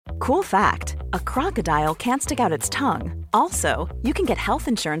Cool fact, a crocodile can't stick out its tongue. Also, you can get health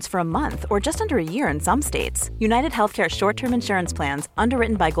insurance for a month or just under a year in some states. United Healthcare short-term insurance plans,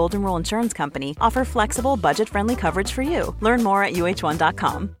 underwritten by Golden Rule Insurance Company, offer flexible, budget-friendly coverage for you. Learn more at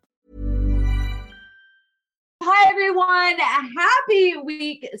uh1.com. Hi, everyone. Happy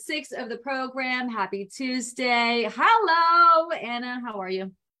week 6 of the program. Happy Tuesday. Hello, Anna. How are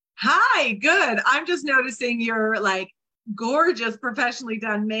you? Hi, good. I'm just noticing you're like gorgeous, professionally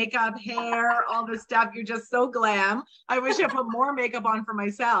done makeup, hair, all this stuff. You're just so glam. I wish I put more makeup on for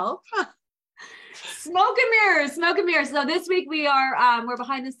myself. Smoke and mirrors, smoke and mirrors. So this week we're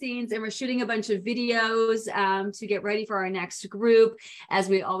behind the scenes and we're shooting a bunch of videos to get ready for our next group. As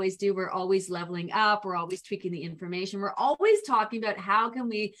we always do, we're always leveling up. We're always tweaking the information. We're always talking about how can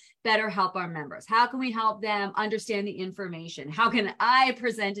we better help our members? How can we help them understand the information? How can I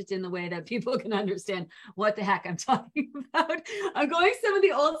present it in the way that people can understand what the heck I'm talking about? I'm going some of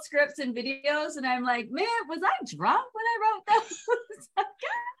the old scripts and videos and I'm like, man, was I drunk when I wrote those?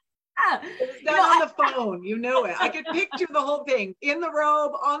 It was done on the phone. You know it. I could picture the whole thing in the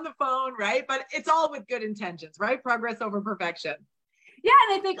robe, on the phone, right? But it's all with good intentions, right? Progress over perfection. Yeah,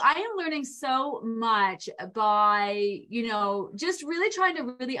 and I think I am learning so much by, just really trying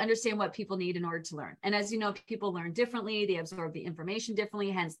to really understand what people need in order to learn. And as you know, people learn differently. They absorb the information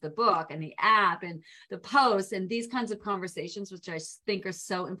differently, hence the book and the app and the posts and these kinds of conversations, which I think are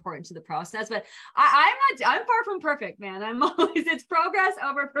so important to the process. But I'm far from perfect, man. It's progress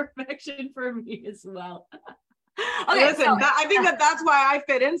over perfection for me as well. Okay, listen, I think that's why I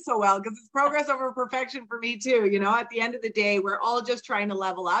fit in so well, because it's progress over perfection for me too. At the end of the day, we're all just trying to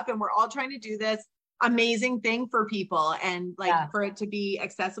level up and we're all trying to do this amazing thing for people and for it to be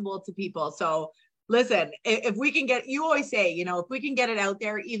accessible to people. So listen, if we can get, you always say, if we can get it out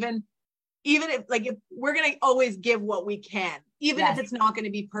there, even if we're going to always give what we can, even if it's not going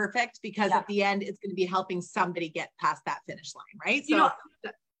to be perfect, because at the end, it's going to be helping somebody get past that finish line. Right. So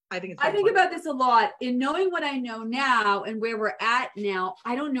I think about this a lot. In knowing what I know now and where we're at now,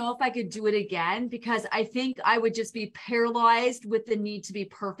 I don't know if I could do it again, because I think I would just be paralyzed with the need to be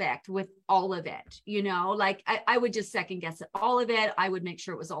perfect with all of it. I would just second guess all of it. I would make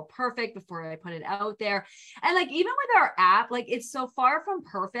sure it was all perfect before I put it out there. And even with our app, it's so far from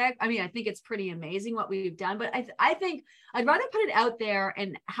perfect. I mean, I think it's pretty amazing what we've done, but I think I'd rather put it out there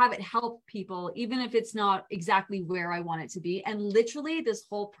and have it help people, even if it's not exactly where I want it to be. And literally this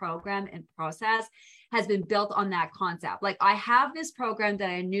whole program and process has been built on that concept. I have this program that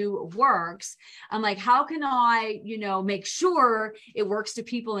I knew works. I'm like, how can I, make sure it works to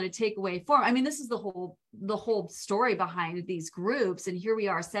people in a takeaway form? I mean, this is the whole story behind these groups. And here we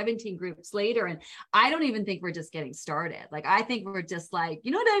are 17 groups later. And I don't even think we're just getting started. I think we're just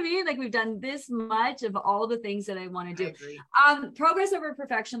you know what I mean? We've done this much of all the things that I want to do. Progress over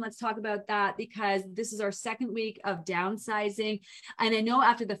perfection. Let's talk about that, because this is our second week of downsizing. And I know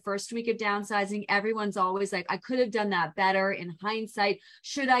after the first week of downsizing, everyone's always like, I could have done that better in hindsight.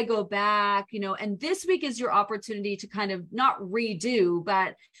 Should I go back? And this week is your opportunity to kind of not redo,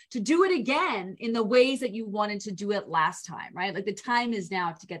 but to do it again in the ways that you wanted to do it last time, right? The time is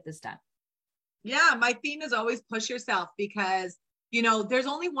now to get this done. Yeah, my theme is always push yourself, because there's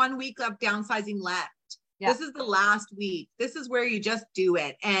only 1 week of downsizing left. Yeah. This is the last week. This is where you just do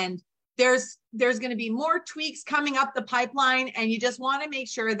it. And there's going to be more tweaks coming up the pipeline, and you just want to make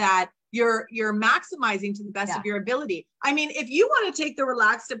sure that you're maximizing to the best of your ability. I mean, if you want to take the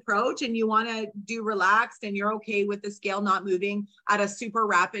relaxed approach and you want to do relaxed and you're okay with the scale not moving at a super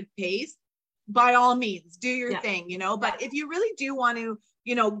rapid pace, by all means, do your thing, but if you really do want to,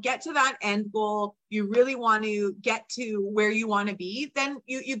 get to that end goal, you really want to get to where you want to be, then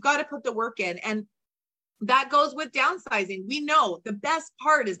you've got to put the work in. And that goes with downsizing. We know the best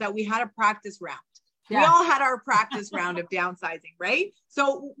part is that we had a practice round. We all had our practice round of downsizing, right?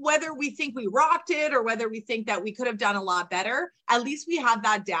 So whether we think we rocked it or whether we think that we could have done a lot better, at least we have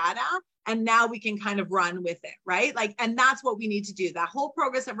that data. And now we can kind of run with it, right? And that's what we need to do. That whole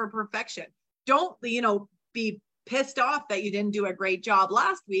progress over perfection. Don't, be pissed off that you didn't do a great job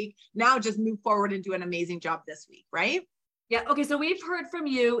last week. Now just move forward and do an amazing job this week, right? Yeah. Okay. So we've heard from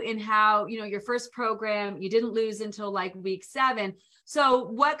you in how, your first program, you didn't lose until week 7. So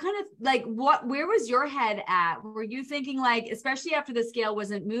what kind of where was your head at? Were you thinking especially after the scale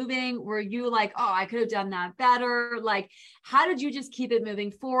wasn't moving, were you oh, I could have done that better? How did you just keep it moving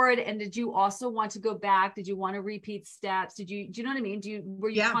forward? And did you also want to go back? Did you want to repeat steps? Do you know what I mean? Were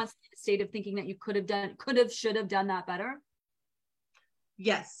you constantly in a state of thinking that you should have done that better?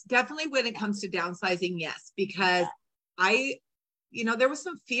 Yes, definitely when it comes to downsizing. Yes, because I you know, there was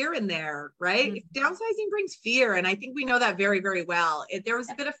some fear in there, right? Mm-hmm. Downsizing brings fear. And I think we know that very, very well. There was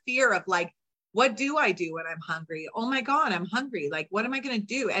a bit of fear of like, what do I do when I'm hungry? Oh my God, I'm hungry. Like, what am I going to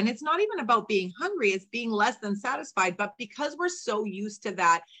do? And it's not even about being hungry. It's being less than satisfied. But because we're so used to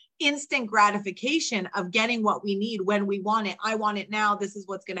that instant gratification of getting what we need when we want it, I want it now, this is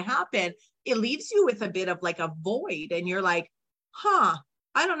what's going to happen. It leaves you with a bit of like a void. And you're like,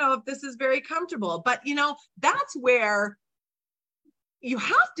 I don't know if this is very comfortable. But, you know, that's where you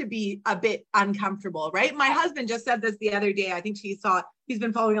have to be a bit uncomfortable, right? My husband just said this the other day. I think he's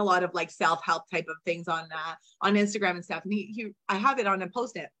been following a lot of like self-help type of things on Instagram and stuff. And I have it on a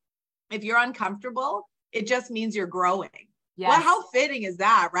post-it. If you're uncomfortable, it just means you're growing. Yes. Well, how fitting is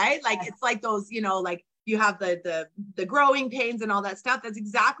that, right? Like, It's like those, you know, like you have the growing pains and all that stuff. That's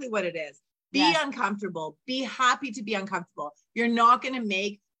exactly what it is. Be uncomfortable, be happy to be uncomfortable. You're not going to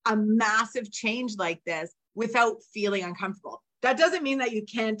make a massive change like this without feeling uncomfortable. That doesn't mean that you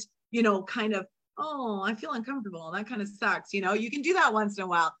can't, you know, kind of, oh, I feel uncomfortable. That kind of sucks. You know, you can do that once in a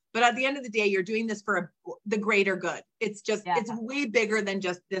while, but at the end of the day, you're doing this for the greater good. It's just, it's way bigger than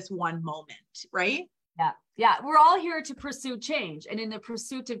just this one moment, right? Yeah. Yeah. We're all here to pursue change. And in the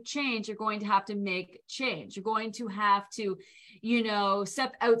pursuit of change, you're going to have to make change. You're going to have to, you know,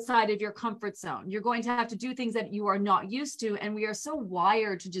 step outside of your comfort zone. You're going to have to do things that you are not used to. And we are so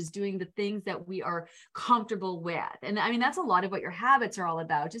wired to just doing the things that we are comfortable with. And I mean, that's a lot of what your habits are all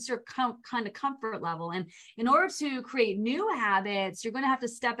about, just your kind of comfort level. And in order to create new habits, you're going to have to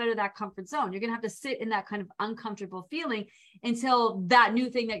step out of that comfort zone. You're going to have to sit in that kind of uncomfortable feeling until that new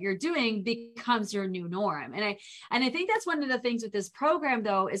thing that you're doing becomes your new norm. And I think that's one of the things with this program,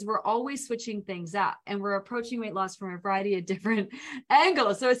 though, is we're always switching things up and we're approaching weight loss from a variety of different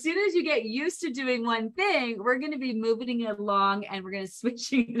angles. So as soon as you get used to doing one thing, we're going to be moving it along and we're going to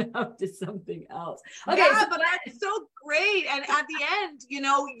switching it up to something else. Okay, yeah, but that's so great. And at the end, you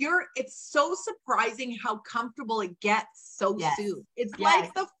know, it's so surprising how comfortable it gets so soon. It's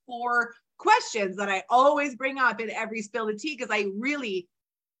like the 4 questions that I always bring up in every Spill the Tea, because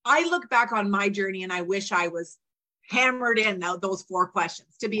I look back on my journey and I wish I was hammered in those 4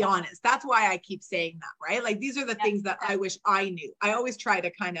 questions, to be honest. That's why I keep saying that, right? Like, these are the things that I wish I knew. I always try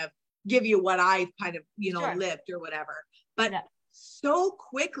to kind of give you what I kind of, you know, lived or whatever. But so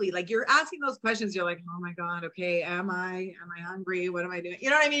quickly, like, you're asking those questions, you're like, oh my God, okay, am I hungry? What am I doing? You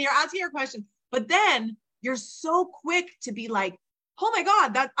know what I mean? You're asking your question, but then you're so quick to be like, oh my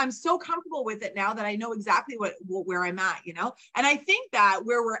God, that I'm so comfortable with it now that I know exactly where I'm at, you know? And I think that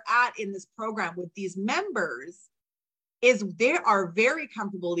where we're at in this program with these members is they are very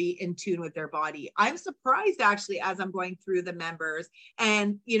comfortably in tune with their body. I'm surprised actually, as I'm going through the members,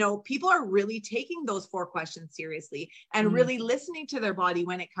 and, you know, people are really taking those 4 questions seriously and really listening to their body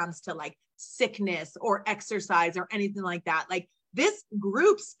when it comes to like sickness or exercise or anything like that. Like, this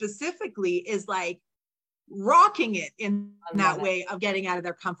group specifically is like rocking it in that way of getting out of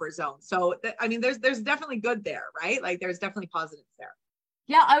their comfort zone. So I mean, there's definitely good there, right? Like, there's definitely positives there.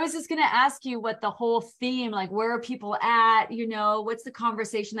 Yeah, I was just going to ask you what the whole theme, like, where are people at, you know, what's the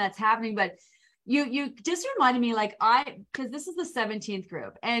conversation that's happening? But you just reminded me, like, because this is the 17th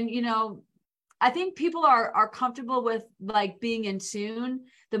group, and, you know, I think people are comfortable with like being in tune,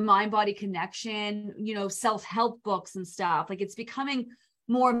 the mind-body connection, you know, self-help books and stuff. Like, it's becoming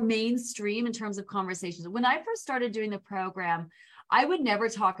more mainstream in terms of conversations. When I first started doing the program, I would never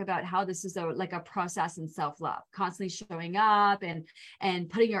talk about how this is like a process in self-love, constantly showing up and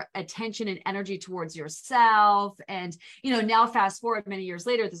putting your attention and energy towards yourself. And, you know, now fast forward many years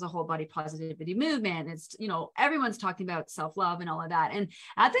later, there's a whole body positivity movement. It's, you know, everyone's talking about self-love and all of that. And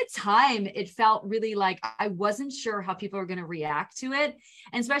at the time, it felt really like I wasn't sure how people were going to react to it.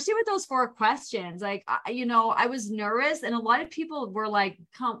 And especially with those 4 questions, like, you know, I was nervous, and a lot of people were like,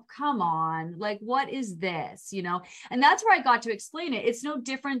 come on, like, what is this, you know? And that's where I got to explain it. It's no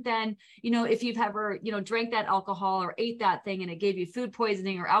different than, you know, if you've ever, you know, drank that alcohol or ate that thing and it gave you food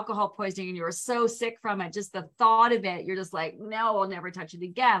poisoning or alcohol poisoning and you were so sick from it, just the thought of it, you're just like, no, I'll never touch it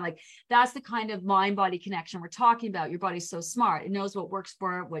again. Like, that's the kind of mind-body connection we're talking about. Your body's so smart. It knows what works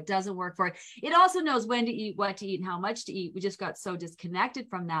for it, what doesn't work for it. It also knows when to eat, what to eat, and how much to eat. We just got so disconnected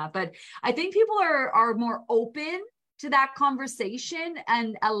from that. But I think people are more open to that conversation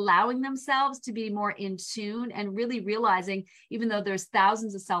and allowing themselves to be more in tune and really realizing, even though there's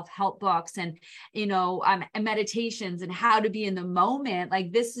thousands of self-help books and, you know, and meditations and how to be in the moment,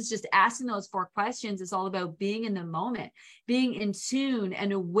 like, this is just asking those 4 questions is all about being in the moment, being in tune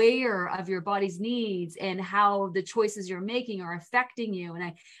and aware of your body's needs and how the choices you're making are affecting you.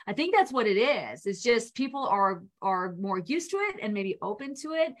 And I think that's what it is. It's just people are more used to it and maybe open to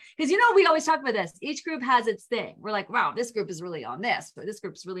it. Because, we always talk about this. Each group has its thing. We're like, wow, this group is really on this, or this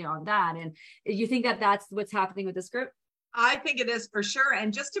group's really on that. And you think that that's what's happening with this group? I think it is for sure.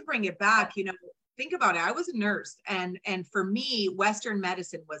 And just to bring it back, think about it. I was a nurse, and for me, Western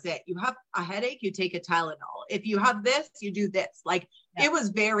medicine was it. You have a headache, you take a Tylenol. If you have this, you do this. Like, it was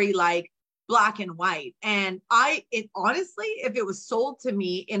very like black and white. And honestly, if it was sold to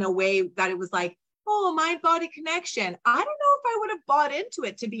me in a way that it was like, oh, mind body connection, I don't know if I would have bought into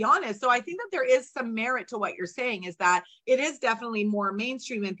it, to be honest. So I think that there is some merit to what you're saying, is that it is definitely more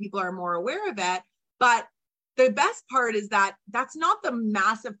mainstream and people are more aware of it. But the best part is that that's not the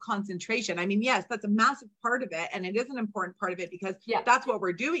massive concentration. I mean, yes, that's a massive part of it. And it is an important part of it, because that's what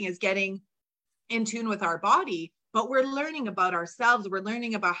we're doing, is getting in tune with our body. But we're learning about ourselves. We're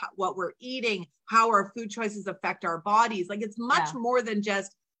learning about what we're eating, how our food choices affect our bodies. Like, it's much more than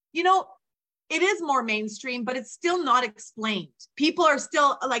just, it is more mainstream, but it's still not explained. People are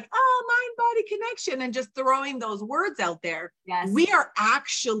still like, oh, mind body connection, and just throwing those words out there. Yes. We are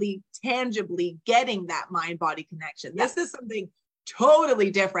actually tangibly getting that mind body connection. Yes. This is something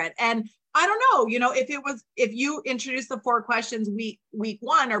totally different. And I don't know, if you introduce the 4 questions week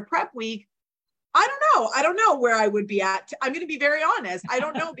 1 or prep week, I don't know where I would be at. I'm going to be very honest. I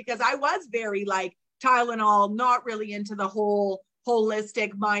don't know, because I was very like Tylenol, not really into the whole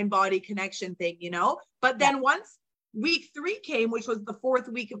holistic mind body connection thing, but then once week 3 came, which was the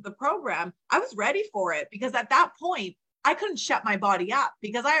 4th week of the program, I was ready for it, because at that point I couldn't shut my body up,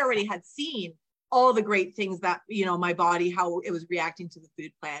 because I already had seen all the great things that, my body, how it was reacting to the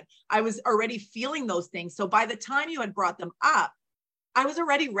food plan. I was already feeling those things. So by the time you had brought them up, I was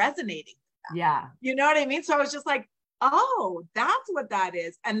already resonating. Yeah. You know what I mean? So I was just like, oh, that's what that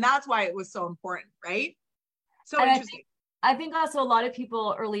is. And that's why it was so important. Right. So interesting. I think also a lot of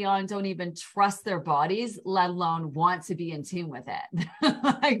people early on don't even trust their bodies, let alone want to be in tune with it.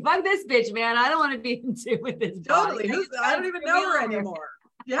 Like, fuck this bitch, man. I don't want to be in tune with this body. Totally. I don't even know her anymore.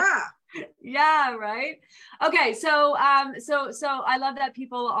 Yeah. Yeah. Right. Okay. So I love that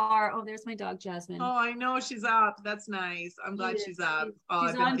people are, oh, there's my dog, Jasmine. Oh, I know she's up. That's nice. I'm glad she's up.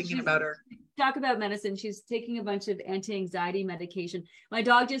 I've been thinking about her. Talk about medicine. She's taking a bunch of anti-anxiety medication. My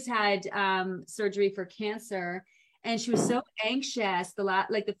dog just had surgery for cancer. And she was so anxious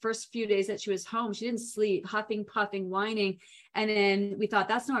the first few days that she was home. She didn't sleep, huffing, puffing, whining. And then we thought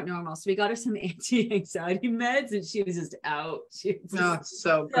that's not normal. So we got her some anti-anxiety meds, and she was just out. It's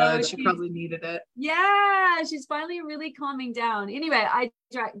so good. She probably needed it. Yeah, she's finally really calming down. Anyway, I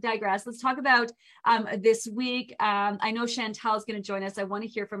digress. Let's talk about this week. I know Chantel is going to join us. I want to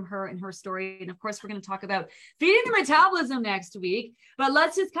hear from her and her story. And of course, we're going to talk about feeding the metabolism next week. But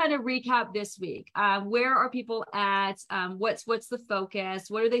let's just kind of recap this week. Where are people at? What's the focus?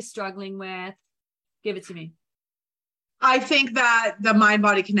 What are they struggling with? Give it to me. I think that the mind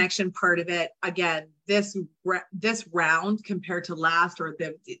body connection part of it, again, this round compared to last, or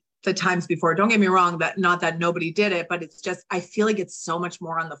the times before, don't get me wrong, that not that nobody did it, but it's just, I feel like it's so much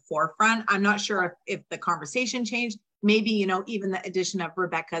more on the forefront. I'm not sure if the conversation changed, maybe, even the addition of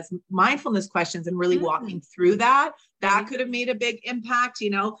Rebecca's mindfulness questions and really walking through that could have made a big impact,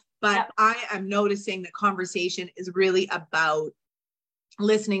 but I am noticing the conversation is really about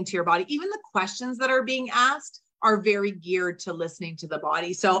listening to your body. Even the questions that are being asked are very geared to listening to the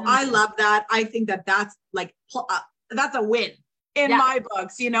body. So I love that. I think that that's like, that's a win in my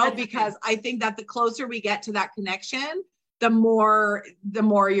books, because I think that the closer we get to that connection, the more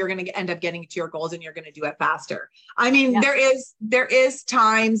you're going to end up getting to your goals, and you're going to do it faster. I mean, there is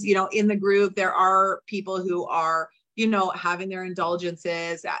times, in the group, there are people who are, having their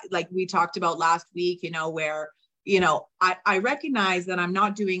indulgences, like we talked about last week, where I recognize that I'm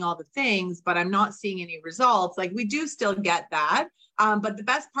not doing all the things, but I'm not seeing any results. Like, we do still get that. But the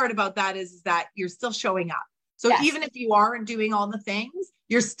best part about that is that you're still showing up. So even if you aren't doing all the things,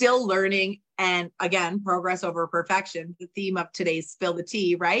 you're still learning. And again, progress over perfection, the theme of today's Spill the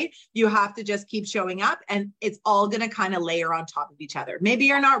Tea, right? You have to just keep showing up, and it's all going to kind of layer on top of each other. Maybe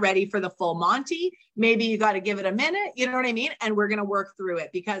you're not ready for the full Monty. Maybe you got to give it a minute. You know what I mean? And we're going to work through it,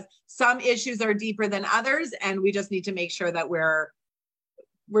 because some issues are deeper than others. And we just need to make sure that we're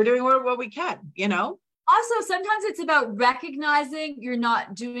doing what we can, Also, sometimes it's about recognizing you're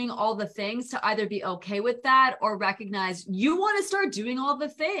not doing all the things, to either be okay with that or recognize you want to start doing all the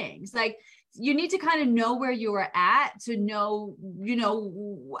things. Like, you need to kind of know where you are at to know,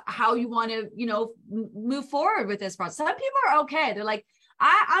 how you want to, move forward with this process. Some people are okay. They're like,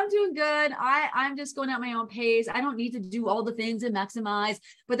 I'm doing good. I'm just going at my own pace. I don't need to do all the things and maximize,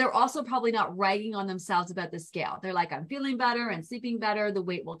 but they're also probably not ragging on themselves about the scale. They're like, I'm feeling better and sleeping better. The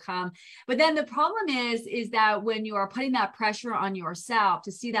weight will come. But then the problem is that when you are putting that pressure on yourself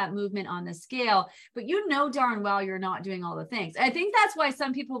to see that movement on the scale, but you know darn well you're not doing all the things. I think that's why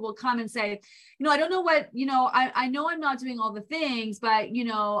some people will come and say, I don't know what, I know I'm not doing all the things, but,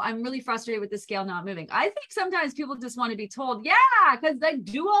 I'm really frustrated with the scale not moving. I think sometimes people just want to be told, yeah, because they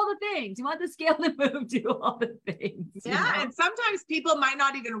do all the things. You want the scale to move, do all the things. Yeah. And sometimes people might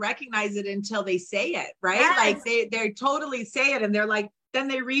not even recognize it until they say it, right? Yes. Like they totally say it and they're like, then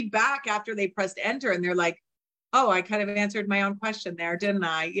they read back after they pressed enter and they're like, oh, I kind of answered my own question there, didn't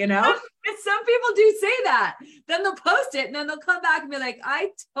I? Some people do say that. Then they'll post it and then they'll come back and be like, I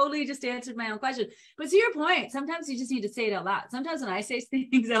totally just answered my own question. But to your point, sometimes you just need to say it out loud. Sometimes when I say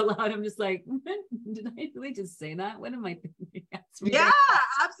things out loud, I'm just like, did I really just say that? What am I thinking? Yeah,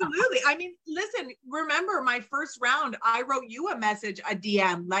 absolutely. I mean, listen, remember my first round, I wrote you a message, a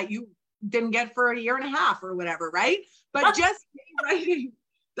DM that you didn't get for a year and a half or whatever, right? But just writing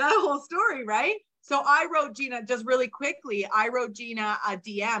that whole story, right? So I wrote Gina, just really quickly, I wrote Gina a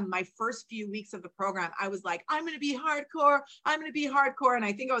DM my first few weeks of the program. I was like, I'm going to be hardcore. I'm going to be hardcore. And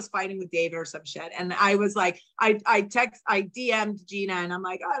I think I was fighting with David or some shit. And I was like, I DM'd Gina and I'm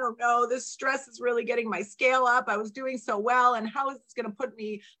like, I don't know, this stress is really getting my scale up. I was doing so well. And how is this going to put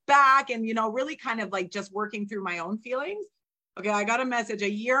me back? And, really kind of like just working through my own feelings. Okay, I got a message a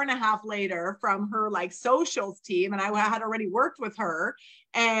year and a half later from her like socials team, and I had already worked with her,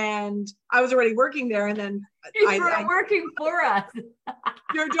 and I was already working there. And then I working for us.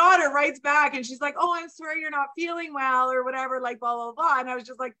 Your daughter writes back, and she's like, "Oh, I'm sorry, you're not feeling well, or whatever." Like blah blah blah. And I was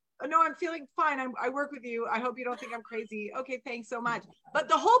just like, oh, "No, I'm feeling fine. I work with you. I hope you don't think I'm crazy." Okay, thanks so much. But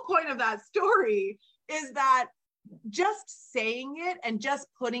the whole point of that story is that just saying it and just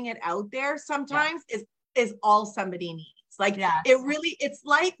putting it out there sometimes is all somebody needs. Like it's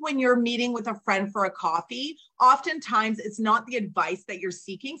like when you're meeting with a friend for a coffee, oftentimes it's not the advice that you're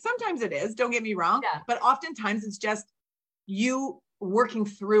seeking. Sometimes it is, don't get me wrong, but oftentimes it's just you working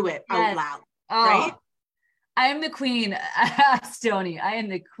through it out loud, right? I am the queen, Stony. I am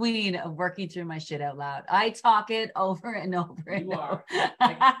the queen of working through my shit out loud. I talk it over and over and over.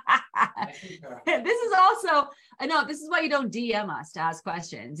 This is also, I know this is why you don't DM us to ask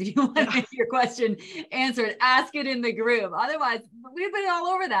questions. If you want to get your question answered, ask it in the group. Otherwise, we've been all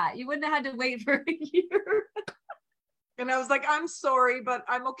over that. You wouldn't have had to wait for a year. And I was like, I'm sorry, but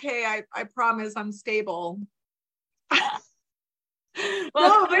I'm okay. I promise I'm stable.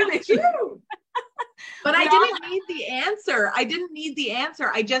 Well, clearly true. But I didn't need the answer.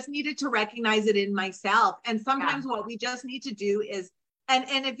 I just needed to recognize it in myself. And sometimes what we just need to do is, and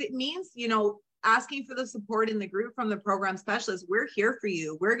if it means, asking for the support in the group from the program specialist, we're here for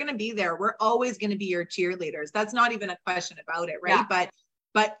you. We're going to be there. We're always going to be your cheerleaders. That's not even a question about it. Right. Yeah.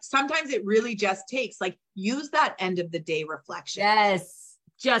 But sometimes it really just takes use that end of the day reflection. Yes.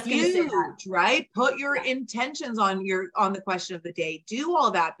 Just huge, right? Put your intentions on the question of the day. Do all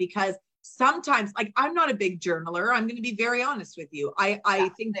that, because sometimes, I'm not a big journaler. I'm going to be very honest with you.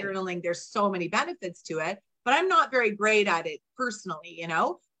 I think journaling, there's so many benefits to it, but I'm not very great at it personally,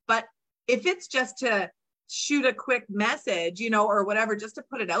 but if it's just to shoot a quick message, or whatever, just to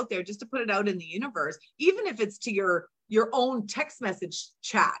put it out there, just to put it out in the universe, even if it's to your own text message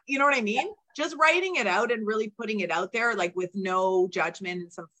chat, you know what I mean? Yeah. Just writing it out and really putting it out there, with no judgment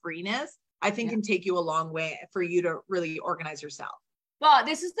and some freeness, I think can take you a long way for you to really organize yourself. Well,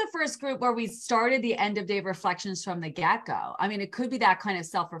 this is the first group where we started the end of day reflections from the get-go. I mean, it could be that kind of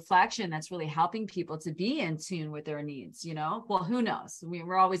self-reflection that's really helping people to be in tune with their needs, Well, who knows?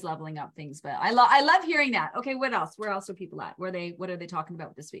 We're always leveling up things, but I love hearing that. Okay, what else? Where else are people at? What are they talking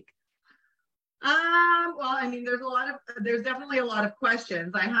about this week? Well, I mean, there's definitely a lot of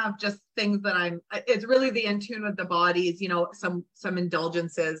questions. I have just things that it's really the in tune with the bodies, some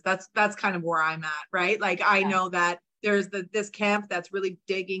indulgences. That's kind of where I'm at, right? I know that there's this camp that's really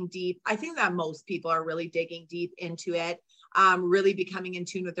digging deep. I think that most people are really digging deep into it, really becoming in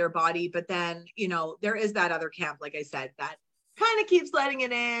tune with their body. But then, there is that other camp, like I said, that kind of keeps letting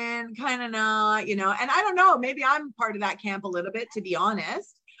it in, kind of not, and I don't know, maybe I'm part of that camp a little bit, to be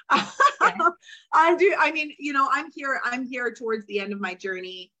honest. Okay. I do. I mean, I'm here towards the end of my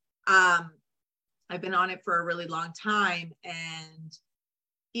journey. I've been on it for a really long time, and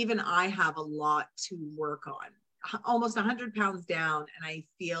even I have a lot to work on. Almost 100 pounds down, and I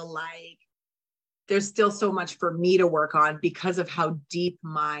feel like there's still so much for me to work on because of how deep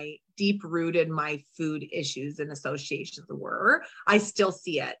rooted my food issues and associations were. I still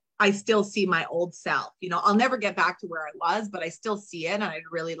see it. I still see my old self. You know, I'll never get back to where I was, but I still see it. And I'd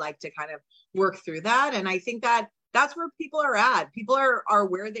really like to kind of work through that. And I think that that's where people are at. People are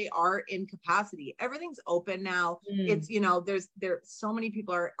where they are in capacity. Everything's open now. It's, you know, there's so many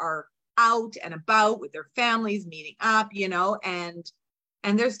people are out and about with their families, meeting up, you know, and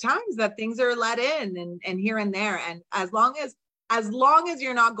there's times that things are let in and here and there. And as long as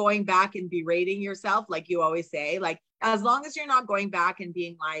you're not going back and berating yourself, like you always say, like, as long as you're not going back and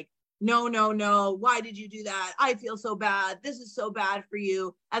being like, no, why did you do that? I feel so bad. This is so bad for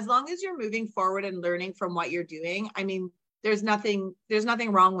you. As long as you're moving forward and learning from what you're doing, I mean, there's nothing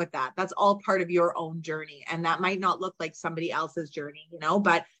wrong with that. That's all part of your own journey. And that might not look like somebody else's journey, you know,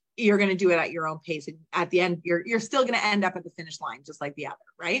 but you're going to do it at your own pace. And at the end, you're still going to end up at the finish line, just like the other,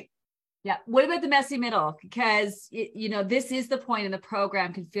 right? Yeah. What about the messy middle? Because, you know, this is the point in the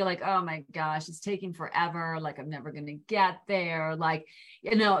program can feel like, oh my gosh, it's taking forever. Like, I'm never going to get there. Like,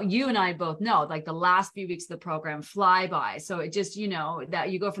 you know, you and I both know, like, the last few weeks of the program fly by. So it just, you know, that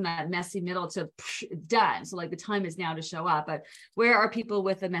you go from that messy middle to done. So like the time is now to show up. But where are people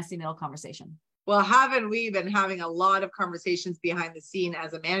with the messy middle conversation? Well, haven't we been having a lot of conversations behind the scene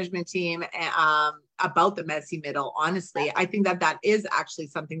as a management team about the messy middle? Honestly, I think that is actually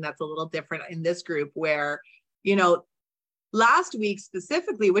something that's a little different in this group where, you know, last week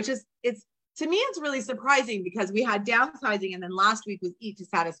specifically, which is, to me, it's really surprising because we had downsizing and then last week was eat to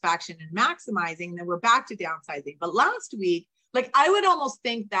satisfaction and maximizing. And then we're back to downsizing. But last week, like, I would almost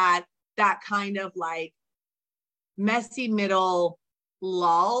think that kind of like messy middle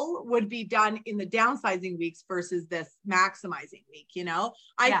lull would be done in the downsizing weeks versus this maximizing week, you know?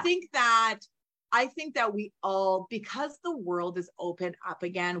 I think that we all, because the world is open up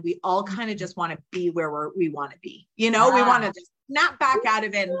again, we all kind of just want to be where we want to be, you know? We want to just snap back out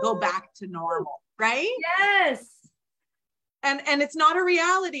of it and go back to normal, right? Yes. And it's not a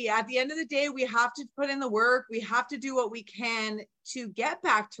reality. At the end of the day, we have to put in the work. We have to do what we can to get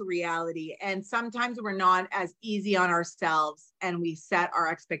back to reality. And sometimes we're not as easy on ourselves and we set our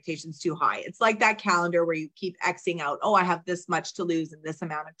expectations too high. It's like that calendar where you keep Xing out, oh, I have this much to lose in this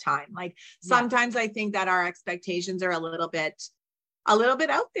amount of time. Like sometimes I think that our expectations are a little bit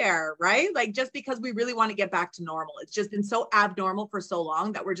out there, right? Like just because we really want to get back to normal. It's just been so abnormal for so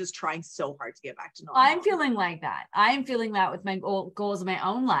long that we're just trying so hard to get back to normal. I'm feeling like that. I'm feeling that with my goals of my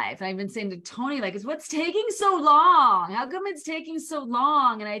own life. And I've been saying to Tony, like, what's taking so long? How come it's taking so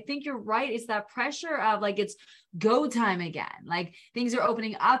long? And I think you're right. It's that pressure of like, it's go time again. Like things are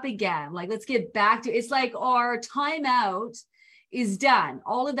opening up again. Like, let's get back to, it's like our timeout is done.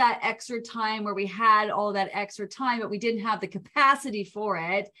 All of that extra time where we had all of that extra time, but we didn't have the capacity for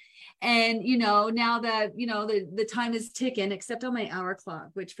it. And, you know, now that, you know, the time is ticking, except on my hour clock,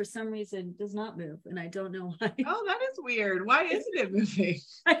 which for some reason does not move. And I don't know why. Oh, that is weird. Why isn't it moving?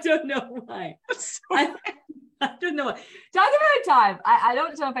 I don't know why. I don't know. Talk about time. I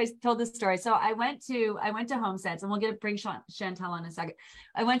don't know if I told this story. So I went to HomeSense, and we'll bring Chantal in a second.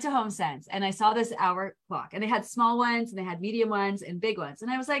 I went to HomeSense and I saw this hour clock, and they had small ones and they had medium ones and big ones.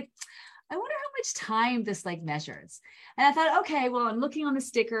 And I was like, I wonder how much time this like measures. And I thought, okay, well, I'm looking on the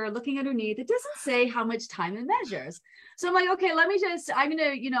sticker, looking underneath. It doesn't say how much time it measures. So I'm like, okay, I'm going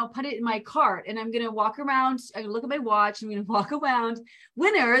to, you know, put it in my cart and I'm going to walk around. I'm going to look at my watch. I'm going to walk around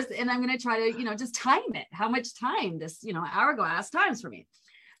Winners and I'm going to try to, you know, just time it. How much time this, you know, hourglass times for me.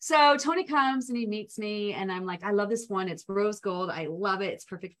 So Tony comes and he meets me and I'm like, I love this one. It's rose gold. I love it. It's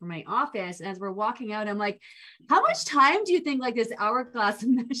perfect for my office. And as we're walking out, I'm like, how much time do you think like this hourglass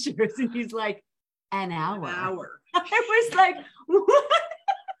measures? And he's like, an hour. An hour. I was like, what?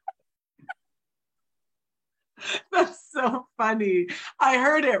 That's so funny. I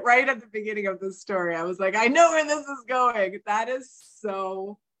heard it right at the beginning of the story. I was like, I know where this is going. That is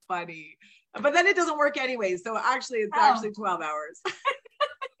so funny. But then it doesn't work anyway. So actually, it's actually 12 hours.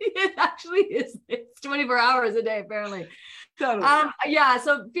 It actually is. It's 24 hours a day, apparently. Totally. Yeah.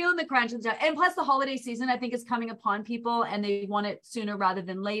 So feeling the crunch and stuff. And plus the holiday season, I think, is coming upon people and they want it sooner rather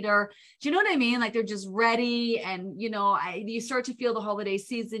than later. Do you know what I mean? Like they're just ready. And, you know, you start to feel the holiday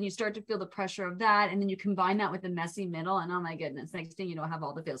season, you start to feel the pressure of that. And then you combine that with the messy middle. And oh my goodness, next thing you know, I have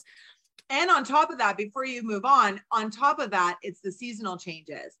all the feels. And on top of that, before you move on top of that, it's the seasonal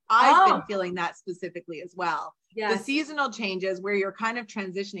changes. I've been feeling that specifically as well. Yes. The seasonal changes where you're kind of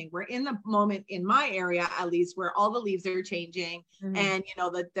transitioning. We're in the moment in my area, at least, where all the leaves are changing and, you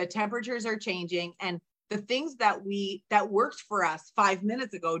know, the temperatures are changing and the things that worked for us 5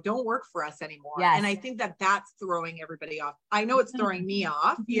 minutes ago don't work for us anymore. Yes. And I think that that's throwing everybody off. I know it's throwing me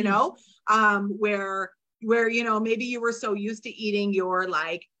off, you know, where, you know, maybe you were so used to eating your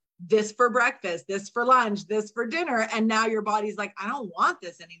like this for breakfast, this for lunch, this for dinner. And now your body's like, I don't want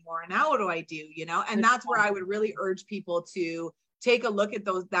this anymore. Now what do I do? You know, and that's where I would really urge people to take a look at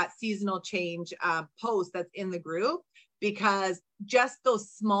that seasonal change post that's in the group, because just those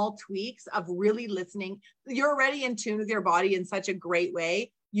small tweaks of really listening, you're already in tune with your body in such a great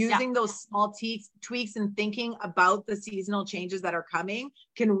way. Using those small tweaks and thinking about the seasonal changes that are coming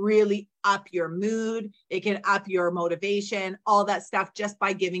can really up your mood. It can up your motivation, all that stuff, just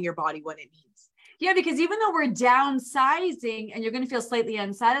by giving your body what it needs. Yeah, because even though we're downsizing and you're going to feel slightly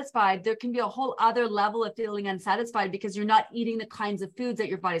unsatisfied, there can be a whole other level of feeling unsatisfied because you're not eating the kinds of foods that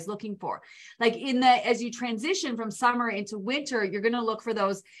your body's looking for. Like as you transition from summer into winter, you're going to look for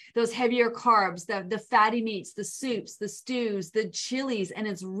those heavier carbs, the fatty meats, the soups, the stews, the chilies. And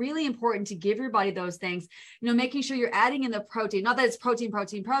it's really important to give your body those things, you know, making sure you're adding in the protein, not that it's protein,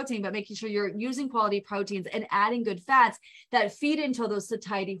 but making sure you're using quality proteins and adding good fats that feed into those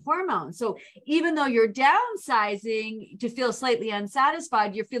satiety hormones. So even though you're downsizing to feel slightly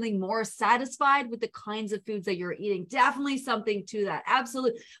unsatisfied, you're feeling more satisfied with the kinds of foods that you're eating. Definitely something to that.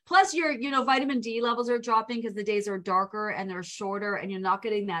 Absolutely. Plus your, vitamin D levels are dropping because the days are darker and they're shorter and you're not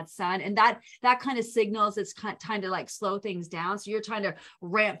getting that sun. And that kind of signals it's time to like slow things down. So you're trying to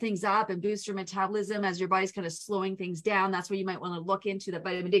ramp things up and boost your metabolism as your body's kind of slowing things down. That's where you might want to look into the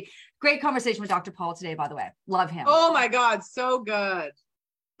vitamin D. Great conversation with Dr. Paul today, by the way. Love him. Oh my God. So good.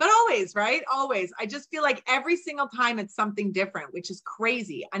 But always, right? Always. I just feel like every single time it's something different, which is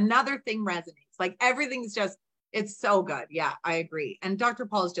crazy. Another thing resonates. Like everything's just, it's so good. Yeah, I agree. And Dr.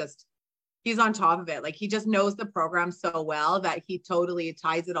 Paul's he's on top of it. Like he just knows the program so well that he totally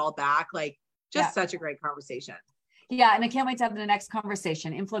ties it all back. Like such a great conversation. Yeah. And I can't wait to have the next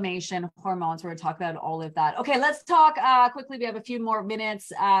conversation, inflammation, hormones. We're going to talk about all of that. Okay. Let's talk quickly. We have a few more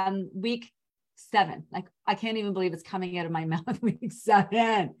minutes. Week 7. Like I can't even believe it's coming out of my mouth. Week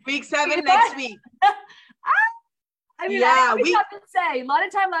 7. Week 7 next week. I mean, I have to say, a lot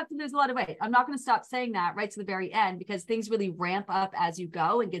of time left to lose a lot of weight. I'm not going to stop saying that right to the very end because things really ramp up as you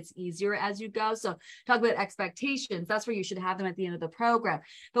go and gets easier as you go. So talk about expectations. That's where you should have them at the end of the program.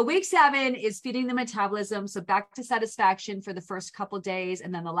 But week 7 is feeding the metabolism. So back to satisfaction for the first couple of days.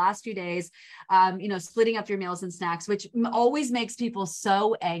 And then the last few days, splitting up your meals and snacks, which always makes people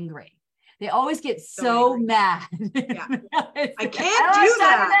so angry. They always get so mad. Yeah. I can't do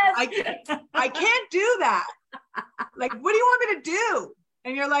that. I can't do that. Like, what do you want me to do?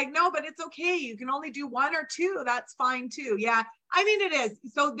 And you're like, no, but it's okay. You can only do 1 or 2. That's fine too. Yeah. I mean, it is.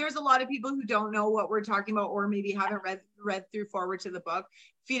 So there's a lot of people who don't know what we're talking about, or maybe haven't read through forward to the book.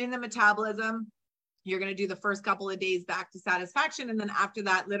 Feeding the metabolism. You're going to do the first couple of days back to satisfaction. And then after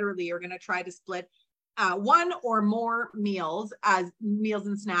that, literally, you're going to try to split 1 or more meals as meals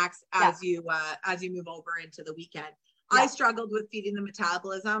and snacks as you move over into the weekend. I struggled with feeding the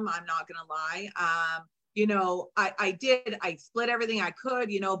metabolism. I'm not going to lie. I split everything I could,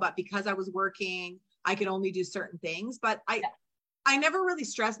 but because I was working, I could only do certain things, but I never really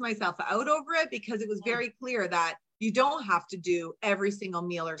stressed myself out over it because it was very clear that you don't have to do every single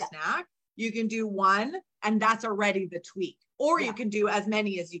meal or snack. You can do 1 and that's already the tweak. Or you can do as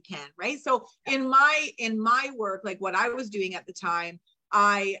many as you can, right? So in my work, like what I was doing at the time,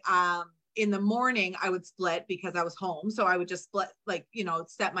 in the morning I would split because I was home. So I would just split,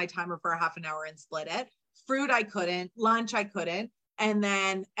 set my timer for a half an hour and split it. Fruit I couldn't, lunch I couldn't, and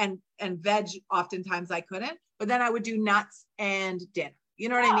then and veg oftentimes I couldn't. But then I would do nuts and dinner. You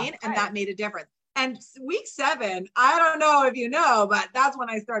know what I mean? And that made a difference. And week 7, I don't know if you know, but that's when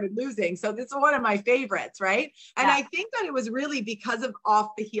I started losing. So this is one of my favorites, right? And I think that it was really because of off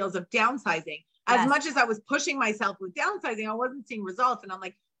the heels of downsizing. As much as I was pushing myself with downsizing, I wasn't seeing results. And I'm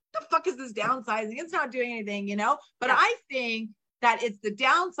like, the fuck is this downsizing? It's not doing anything, But I think that it's the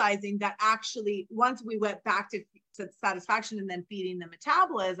downsizing that actually, once we went back to satisfaction and then feeding the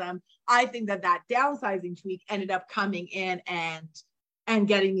metabolism, I think that downsizing tweak ended up coming in and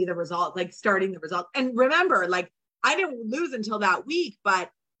getting me the result, like starting the result. And remember, like I didn't lose until that week,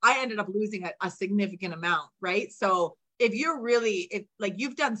 but I ended up losing a significant amount, right? So if you're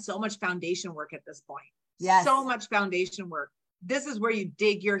you've done so much foundation work at this point, so much foundation work, this is where you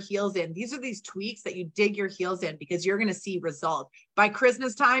dig your heels in. These are these tweaks that you dig your heels in because you're going to see results. By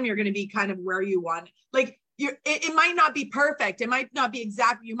Christmas time, you're going to be kind of where you want. Like it might not be perfect. It might not be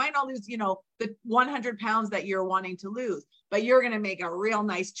exact. You might not lose, the 100 pounds that you're wanting to lose, but you're going to make a real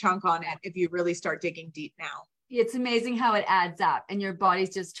nice chunk on it if you really start digging deep now. It's amazing how it adds up and your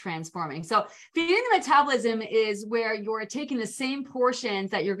body's just transforming. So feeding the metabolism is where you're taking the same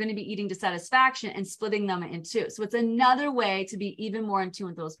portions that you're going to be eating to satisfaction and splitting them in 2. So it's another way to be even more in tune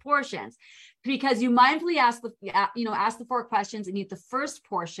with those portions. because you mindfully ask ask the 4 questions and eat the first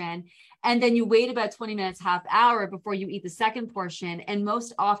portion. And then you wait about 20 minutes, half hour before you eat the second portion. And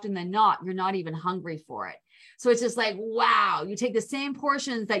most often than not, you're not even hungry for it. So it's just like, wow, you take the same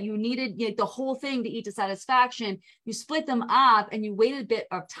portions that you needed, the whole thing to eat to satisfaction, you split them up and you wait a bit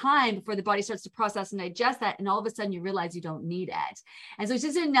of time before the body starts to process and digest that. And all of a sudden you realize you don't need it. And so it's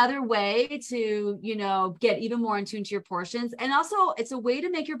just another way to, get even more in tune to your portions. And also it's a way to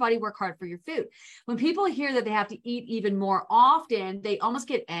make your body work hard for your food. When people hear that they have to eat even more often, they almost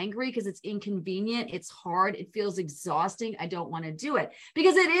get angry because it's inconvenient. It's hard. It feels exhausting. I don't want to do it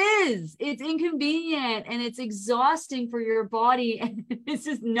because it's inconvenient and it's exhausting for your body, and it's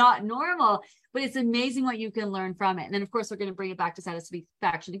just not normal, but it's amazing what you can learn from it. And then of course we're going to bring it back to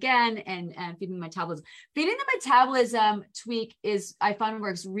satisfaction again and feeding the metabolism tweak I find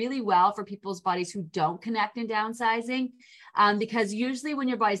works really well for people's bodies who don't connect in downsizing, because usually when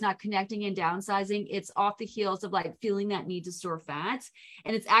your body's not connecting and downsizing, it's off the heels of like feeling that need to store fat,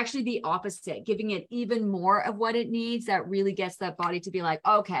 and it's actually the opposite, giving it even more of what it needs, that really gets that body to be like,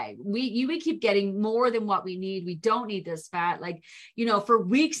 okay, we keep getting more than what we need. We don't need this fat. Like, for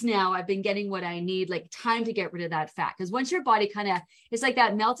weeks now, I've been getting what I need, like time to get rid of that fat. Because once your body it's like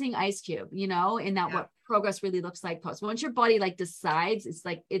that melting ice cube, in that what progress really looks like post. Once your body like decides it's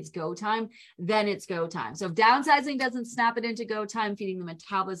like it's go time, then it's go time. So if downsizing doesn't snap it into go time, feeding the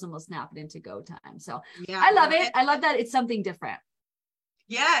metabolism will snap it into go time. So I love it. I love that it's something different.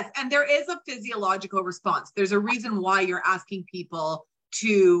 Yes. And there is a physiological response. There's a reason why you're asking people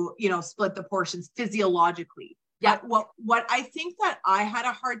to, split the portions physiologically. Yeah. But what I think that I had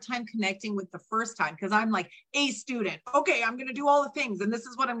a hard time connecting with the first time, because I'm like a student. Okay, I'm going to do all the things and this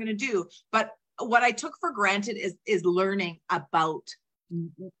is what I'm going to do. But what I took for granted is learning about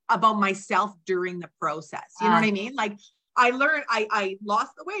myself during the process. You know what I mean? Like I learned, I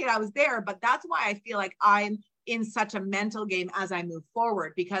lost the weight, I was there, but that's why I feel like I'm in such a mental game as I move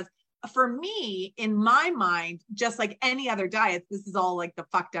forward, because for me, in my mind, just like any other diet, this is all like the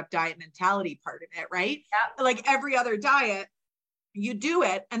fucked up diet mentality part of it, right? Yeah. Like every other diet, you do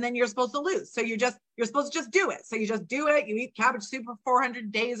it and then you're supposed to lose. So you're supposed to just do it. So you just do it. You eat cabbage soup for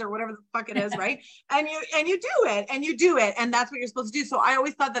 400 days or whatever the fuck it is, right? And you do it. And that's what you're supposed to do. So I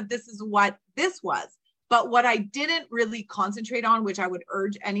always thought that this is what this was. But what I didn't really concentrate on, which I would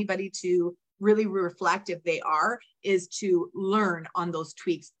urge anybody to really reflect if they are, is to learn on those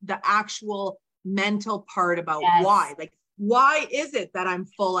tweaks, the actual mental part about why. Like, why is it that I'm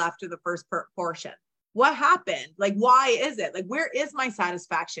full after the first portion? What happened? Like, why is it? Like, where is my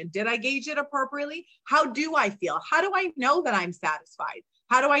satisfaction? Did I gauge it appropriately? How do I feel? How do I know that I'm satisfied?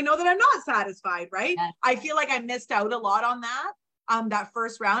 How do I know that I'm not satisfied? Right? Yes. I feel like I missed out a lot on that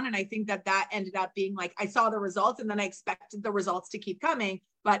first round. And I think that ended up being like, I saw the results and then I expected the results to keep coming,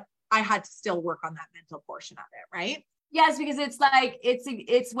 but I had to still work on that mental portion of it. Right? Yes, because it's like,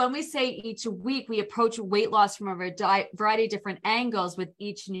 it's when we say each week, we approach weight loss from a variety of different angles with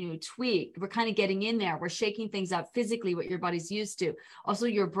each new tweak. We're kind of getting in there. We're shaking things up physically, what your body's used to. Also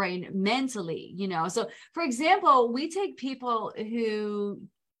your brain mentally, So for example, we take people who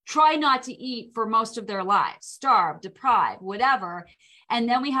try not to eat for most of their lives, starve, deprive, whatever. And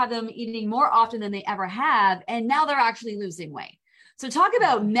then we have them eating more often than they ever have. And now they're actually losing weight. So talk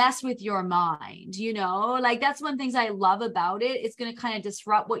about mess with your mind, like that's one of the things I love about it. It's going to kind of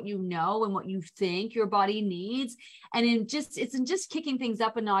disrupt what you know and what you think your body needs. And it's in just kicking things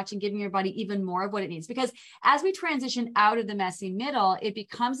up a notch and giving your body even more of what it needs. Because as we transition out of the messy middle, it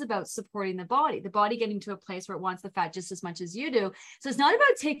becomes about supporting the body getting to a place where it wants the fat just as much as you do. So it's not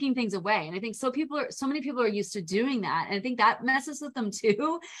about taking things away. And I think so many people are used to doing that. And I think that messes with them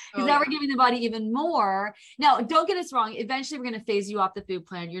too, because now we're giving the body even more. Now, don't get us wrong. Eventually we're going to phase you off the food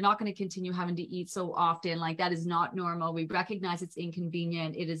plan. You're not going to continue having to eat so often. Like that is not normal. We recognize it's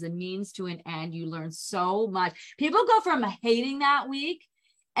inconvenient. It is a means to an end. You learn so much. People go from hating that week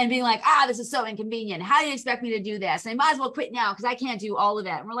and being like, this is so inconvenient. How do you expect me to do this? And I might as well quit now because I can't do all of it.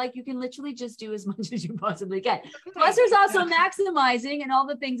 And we're like, you can literally just do as much as you possibly can. Plus there's also maximizing and all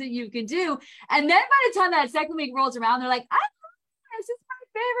the things that you can do. And then by the time that second week rolls around, they're like, this is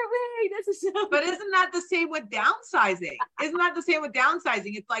favorite way. This is so But isn't that the same with downsizing?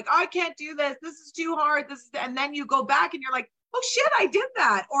 It's like, I can't do this. This is too hard. And then you go back and you're like, oh shit, I did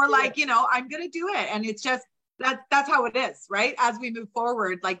that. Or like, I'm going to do it. And it's just, that's how it is, right? As we move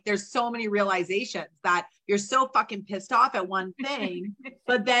forward, like there's so many realizations that you're so fucking pissed off at one thing,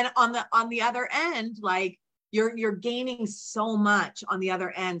 but then on the other end, like you're gaining so much on the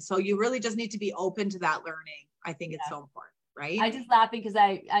other end. So you really just need to be open to that learning. I think it's so important. right? I just laughing because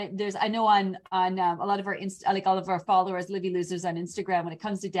I know on a lot of our like all of our followers, Livy Losers on Instagram, when it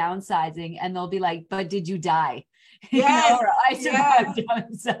comes to downsizing, and they'll be like, "But did you die?" Yes, or I survived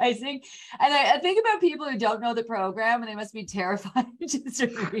downsizing. And I think about people who don't know the program and they must be terrified just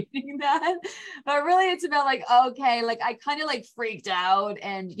reading that. But really it's about like, okay, like I kind of like freaked out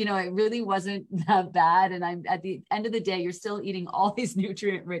and, you know, it really wasn't that bad. And I'm at the end of the day, you're still eating all these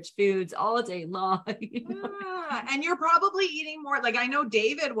nutrient rich foods all day long. You know? And you're probably eating more. Like I know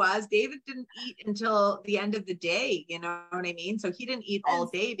David didn't eat until the end of the day. You know what I mean? So he didn't eat all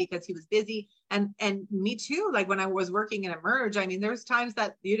day because he was busy. And me too, like when I was working in Emerge, I mean, there's times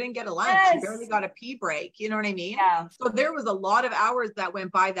that you didn't get a lunch, you barely got a pee break, you know what I mean? Yeah. So there was a lot of hours that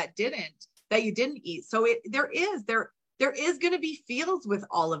went by that you didn't eat. So there is going to be feels with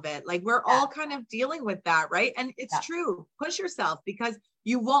all of it. Like we're all kind of dealing with that, right? And it's true, push yourself because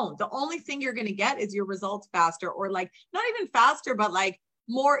you won't. The only thing you're going to get is your results faster, or like not even faster, but like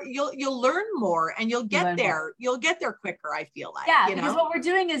more, you'll learn more and you'll get there quicker, I feel like. Yeah, because what we're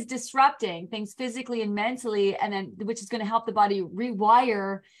doing is disrupting things physically and mentally, and then which is going to help the body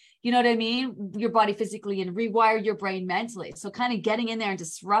rewire, you know what I mean, your body physically and rewire your brain mentally. So kind of getting in there and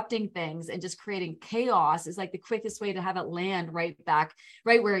disrupting things and just creating chaos is like the quickest way to have it land right back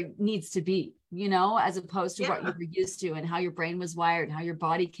right where it needs to be, you know, as opposed to what you were used to and how your brain was wired and how your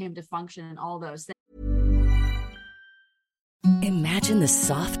body came to function and all those things. Imagine the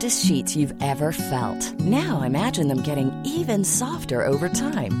softest sheets you've ever felt. Now imagine them getting even softer over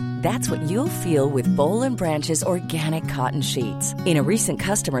time. That's what you'll feel with Boll & Branch's organic cotton sheets. In a recent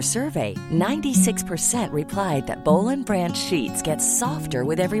customer survey, 96% replied that Boll & Branch sheets get softer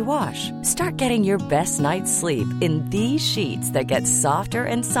with every wash. Start getting your best night's sleep in these sheets that get softer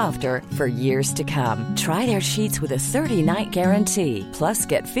and softer for years to come. Try their sheets with a 30-night guarantee. Plus,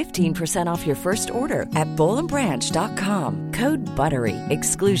 get 15% off your first order at bollandbranch.com. Code BUTTERY.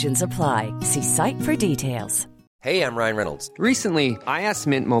 Exclusions apply. See site for details. Hey, I'm Ryan Reynolds. Recently, I asked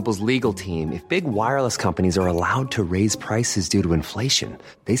Mint Mobile's legal team if big wireless companies are allowed to raise prices due to inflation.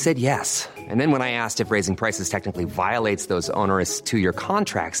 They said yes. And then when I asked if raising prices technically violates those onerous two-year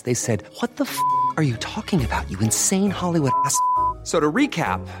contracts, they said, "What the f*** are you talking about, you insane Hollywood ass?" So to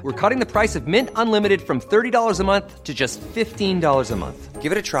recap, we're cutting the price of Mint Unlimited from $30 a month to just $15 a month.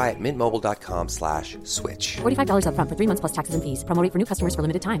 Give it a try at mintmobile.com/switch. $45 up front for 3 months plus taxes and fees. Promo rate for new customers for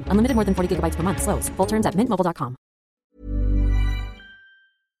limited time. Unlimited more than 40 gigabytes per month. Slows full terms at mintmobile.com.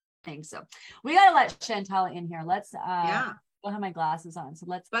 So we got to let Chantel in here. Let's, I don't have my glasses on. So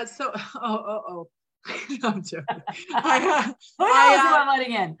let's, I'm joking. Who knows who I'm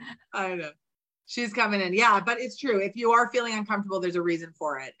letting in? I know. She's coming in. Yeah, but it's true. If you are feeling uncomfortable, there's a reason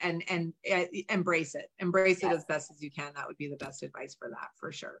for it, and embrace it. Embrace it as best as you can. That would be the best advice for that,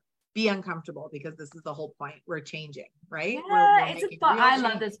 for sure. Be uncomfortable because this is the whole point. We're changing, right? Yeah, I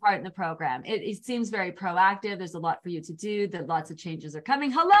love this part in the program. It seems very proactive. There's a lot for you to do. That lots of changes are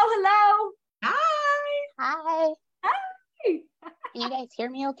coming. Hello. Hi. Can you guys hear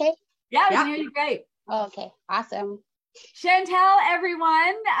me okay? Yeah, we can hear you great. Okay, awesome. Chantel,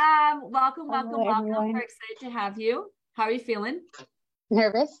 everyone, welcome. Everyone. We're excited to have you. How are you feeling?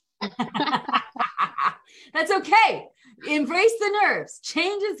 Nervous. That's okay. Embrace the nerves.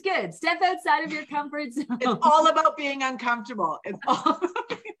 Change is good. Step outside of your comfort zone. It's all about being uncomfortable. It's all.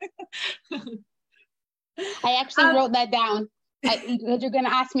 I actually wrote that down because you're going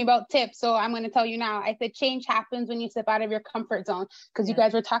to ask me about tips. So I'm going to tell you now. I said change happens when you step out of your comfort zone, because you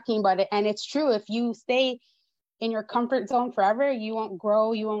guys were talking about it. And it's true. If you stay in your comfort zone forever, you won't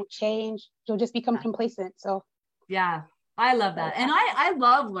grow, you won't change, you'll just become complacent. So yeah, I love that. And I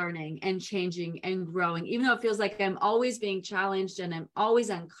love learning and changing and growing, even though it feels like I'm always being challenged and I'm always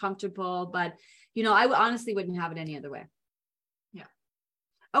uncomfortable, but you know, I honestly wouldn't have it any other way. Yeah.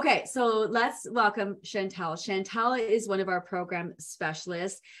 Okay, so let's welcome Chantel. Chantel is one of our program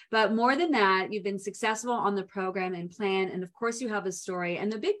specialists, but more than that, you've been successful on the program and plan. And of course you have a story,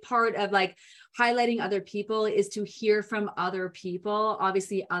 and the big part of like highlighting other people is to hear from other people,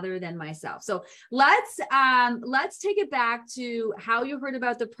 obviously other than myself. So let's take it back to how you heard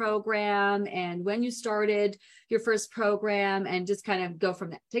about the program and when you started your first program, and just kind of go from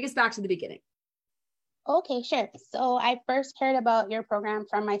there. Take us back to the beginning. Okay, sure. So I first heard about your program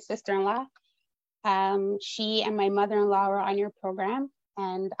from my sister-in-law. She and my mother-in-law were on your program,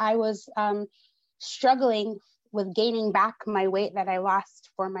 and I was struggling with gaining back my weight that I lost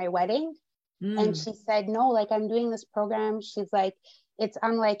for my wedding. And she said, no, like I'm doing this program. She's like, it's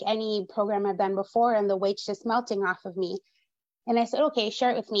unlike any program I've done before, and the weight's just melting off of me. And I said, okay,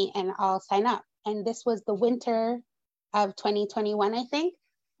 share it with me and I'll sign up. And this was the winter of 2021, I think.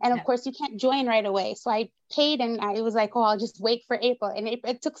 And of course you can't join right away. So I paid and I was like, oh, I'll just wait for April. And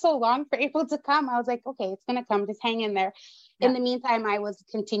it took so long for April to come. I was like, okay, it's going to come, just hang in there. Yeah. In the meantime, I was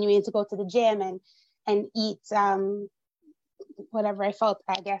continuing to go to the gym and eat whatever I felt,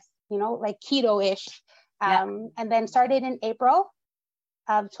 I guess, you know, like keto-ish. And then started in April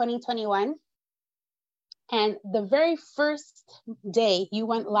of 2021. And the very first day you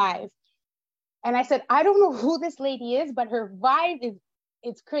went live, and I said, I don't know who this lady is, but her vibe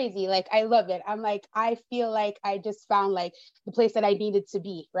it's crazy. Like, I love it. I'm like, I feel like I just found like the place that I needed to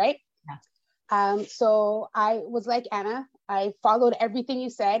be, right? Yeah. So I was like, Anna, I followed everything you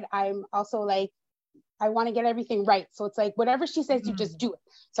said. I'm also like, I want to get everything right. So it's like, whatever she says, you just do it.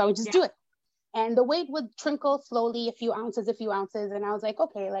 So I would just do it. And the weight would trickle slowly, a few ounces. And I was like,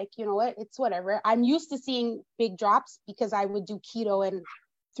 okay, like, you know what, it's whatever. I'm used to seeing big drops because I would do keto, and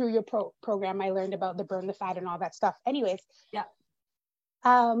through your program, I learned about the burn the fat and all that stuff. Anyways. Yeah.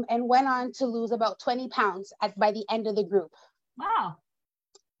 And went on to lose about 20 pounds by the end of the group. Wow.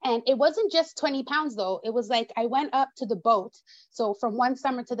 And it wasn't just 20 pounds though. It was like, I went up to the boat. So from one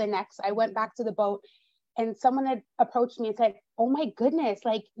summer to the next, I went back to the boat, and someone had approached me and said, oh my goodness,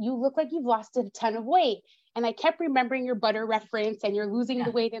 like you look like you've lost a ton of weight. And I kept remembering your butter reference and you're losing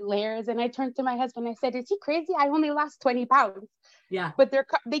the weight in layers. And I turned to my husband, I said, is he crazy? I only lost 20 pounds. Yeah. But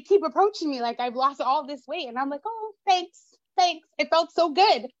they keep approaching me like I've lost all this weight. And I'm like, oh, thanks. It felt so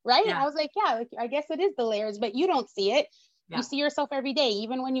good, right? Yeah. I was like, yeah, like, I guess it is the layers, but you don't see it. Yeah. You see yourself every day.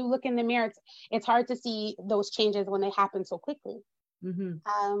 Even when you look in the mirror, it's hard to see those changes when they happen so quickly.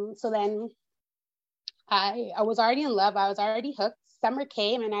 Mm-hmm. So then I was already in love. I was already hooked. Summer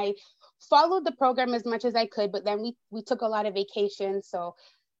came and I followed the program as much as I could, but then we took a lot of vacations. So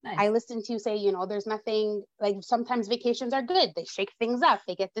nice. I listened to you say, you know, there's nothing, like sometimes vacations are good. They shake things up.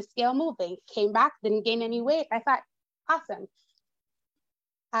 They get the scale moving. Came back, didn't gain any weight. I thought, awesome.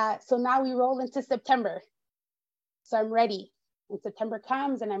 So now we roll into September. So I'm ready. And September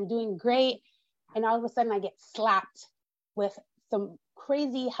comes and I'm doing great. And all of a sudden I get slapped with some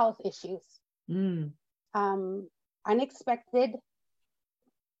crazy health issues. Unexpected.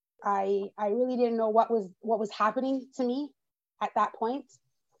 I really didn't know what was happening to me at that point,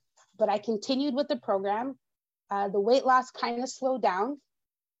 but I continued with the program. The weight loss kind of slowed down.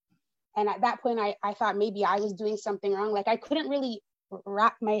 And at that point, I thought maybe I was doing something wrong. Like I couldn't really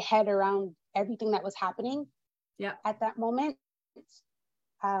wrap my head around everything that was happening at that moment.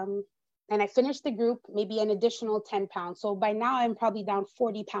 And I finished the group, maybe an additional 10 pounds. So by now I'm probably down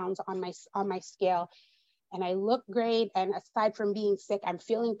 40 pounds on my scale. And I look great. And aside from being sick, I'm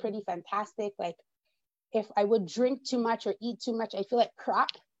feeling pretty fantastic. Like if I would drink too much or eat too much, I feel like crap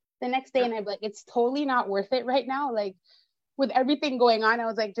the next day. And I'm like, it's totally not worth it right now. Like with everything going on, I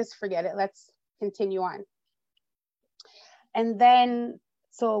was like, just forget it. Let's continue on. And then,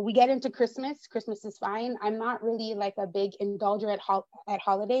 so we get into Christmas. Christmas is fine. I'm not really like a big indulger at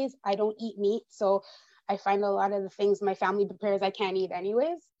holidays. I don't eat meat. So I find a lot of the things my family prepares, I can't eat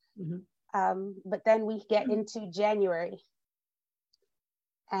anyways. Mm-hmm. But then we get into January,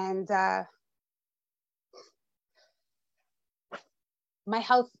 and my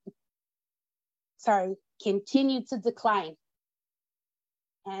health, continued to decline.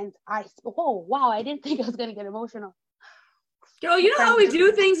 And oh wow, I didn't think I was gonna get emotional. Girl, you know how we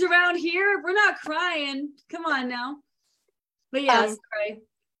do things around here? We're not crying. Come on now. But yeah, sorry.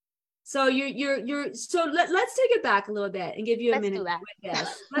 So so let's take it back a little bit and give you a minute.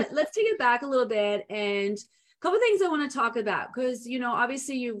 Yes. Let's take it back a little bit, and a couple of things I want to talk about, because you know,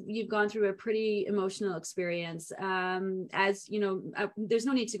 obviously you've gone through a pretty emotional experience. As you know, there's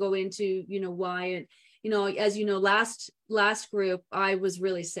no need to go into, you know, why. And you know, as you know, last group I was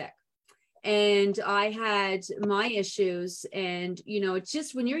really sick. And I had my issues, and, you know, it's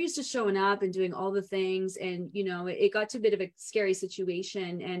just when you're used to showing up and doing all the things, and, you know, it got to a bit of a scary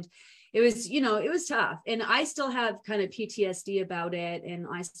situation, and it was, you know, it was tough. And I still have kind of PTSD about it, and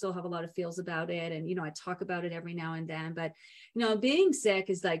I still have a lot of feels about it. And, you know, I talk about it every now and then, but, you know, being sick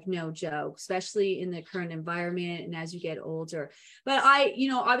is like no joke, especially in the current environment and as you get older. But you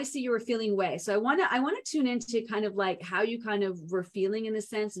know, obviously you were feeling way. So I want to tune into kind of like how you kind of were feeling in the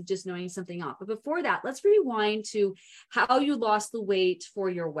sense of just knowing something off. But before that, let's rewind to how you lost the weight for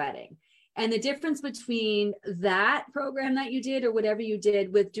your wedding. And the difference between that program that you did or whatever you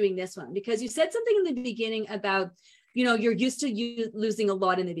did with doing this one, because you said something in the beginning about, you know, you're used to you losing a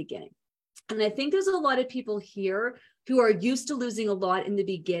lot in the beginning. And I think there's a lot of people here who are used to losing a lot in the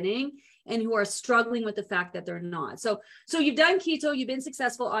beginning and who are struggling with the fact that they're not. So you've done keto, you've been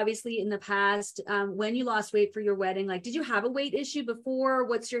successful, obviously, in the past. When you lost weight for your wedding, like, did you have a weight issue before?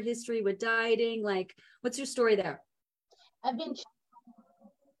 What's your history with dieting? Like, what's your story there?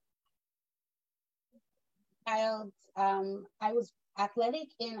 child. I was athletic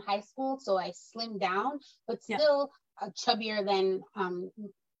in high school, so I slimmed down, but still chubbier than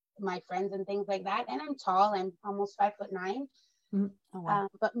my friends and things like that. And I'm tall. I'm almost 5'9". Mm-hmm. Oh, wow.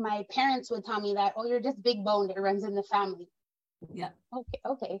 But my parents would tell me that, oh, you're just big boned. It runs in the family. Yeah.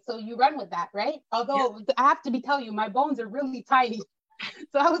 Okay. So you run with that, right? Although I have to tell you, my bones are really tiny.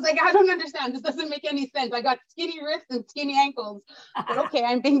 So I was like, I don't understand. This doesn't make any sense. I got skinny wrists and skinny ankles. But okay,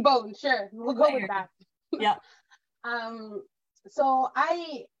 I'm big boned. Sure, we'll go with that. Yeah. So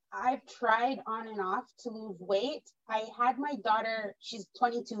I've tried on and off to lose weight. I had my daughter, she's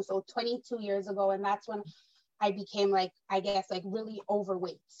 22, so 22 years ago, and that's when I became like, I guess, like really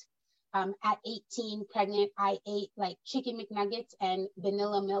overweight. At 18, pregnant, I ate like chicken McNuggets and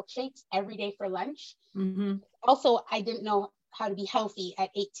vanilla milkshakes every day for lunch. Mm-hmm. Also, I didn't know how to be healthy at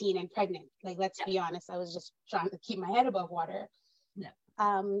 18 and pregnant. Like, let's be honest, I was just trying to keep my head above water. Yeah.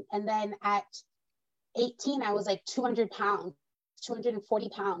 And then at 18, I was like 200 pounds, 240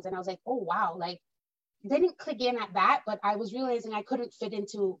 pounds. And I was like, oh, wow. Like, didn't click in at that, but I was realizing I couldn't fit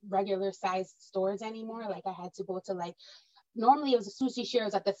into regular size stores anymore. Like, I had to go to like, normally it was a Sushi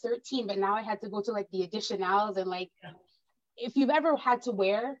Shares at the 13, but now I had to go to like the Additionals. And like, if you've ever had to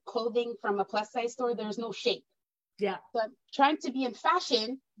wear clothing from a plus size store, there's no shape. Yeah. So I'm trying to be in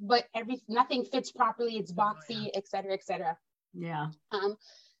fashion, but nothing fits properly. It's boxy, et cetera, et cetera. Yeah.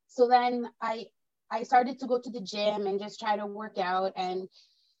 So then I started to go to the gym and just try to work out and,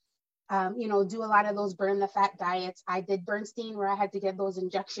 do a lot of those burn the fat diets. I did Bernstein, where I had to get those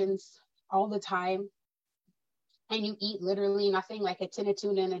injections all the time. And you eat literally nothing, like a tin of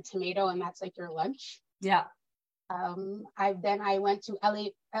tuna and a tomato, and that's like your lunch. Yeah. I went to LA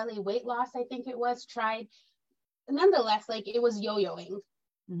Weight Loss, I think it was, tried. Nonetheless, like it was yo-yoing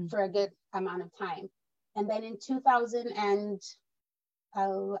for a good amount of time. And then in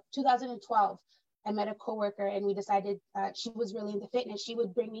 2012, I met a coworker and we decided she was really into fitness. She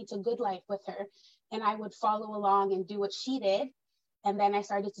would bring me to Good Life with her and I would follow along and do what she did. And then I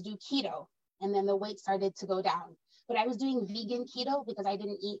started to do keto and then the weight started to go down. But I was doing vegan keto because I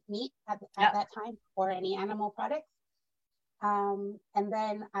didn't eat meat at that time or any animal products. And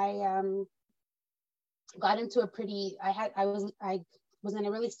then I got into I was in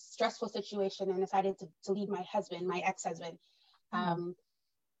a really stressful situation and decided to leave my husband, my ex-husband.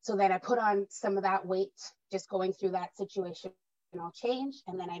 So then I put on some of that weight, just going through that situation and I'll change.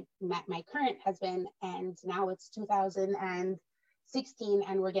 And then I met my current husband and now it's 2016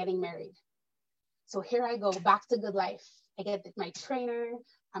 and we're getting married. So here I go back to Good Life. I get my trainer,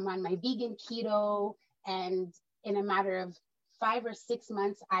 I'm on my vegan keto, and in a matter of 5 or 6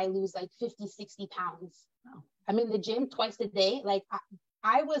 months, I lose like 50, 60 pounds. Wow. I'm in the gym twice a day. Like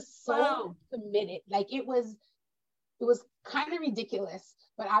I was so committed. Like it was kind of ridiculous,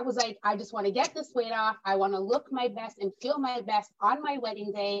 but I was like, I just want to get this weight off. I want to look my best and feel my best on my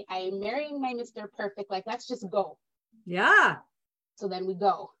wedding day. I am marrying my Mr. Perfect. Like, let's just go. Yeah. So then we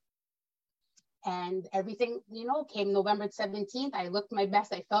go. And everything, came November 17th. I looked my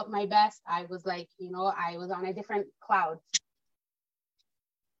best. I felt my best. I was like, I was on a different cloud.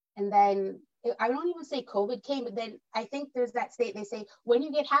 And then I don't even say COVID came, but then I think there's that state, they say, when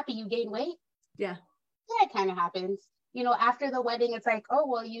you get happy, you gain weight. Yeah. Yeah, it kind of happens. After the wedding, it's like, oh,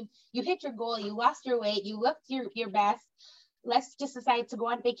 well, you hit your goal, you lost your weight, you looked your best. Let's just decide to go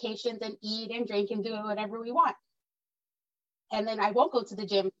on vacations and eat and drink and do whatever we want. And then I won't go to the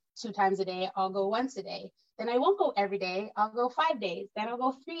gym 2 times a day. I'll go once a day. Then I won't go every day. I'll go 5 days. Then I'll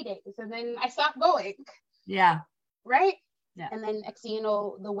go 3 days. And then I stop going. Yeah. Right? Yeah. And then next thing you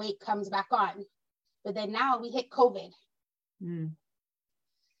know, the weight comes back on. But then now we hit COVID. And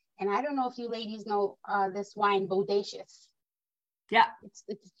I don't know if you ladies know this wine, Bodacious. Yeah.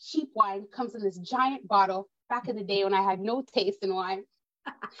 It's cheap wine, comes in this giant bottle. Back in the day when I had no taste in wine.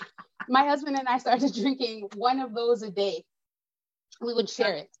 My husband and I started drinking one of those a day. We would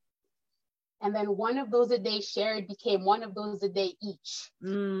share it. And then one of those a day shared became one of those a day each.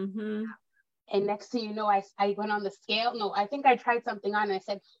 Mm-hmm. And next thing you know, I went on the scale. No, I think I tried something on and I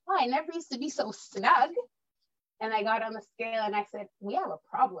said, oh, I never used to be so snug. And I got on the scale and I said, we have a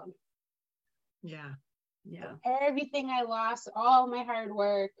problem. Yeah. Yeah. Everything I lost, all my hard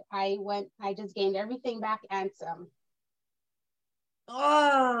work, I just gained everything back and some.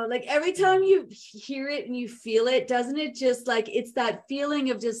 Oh, like every time you hear it and you feel it, doesn't it just like, it's that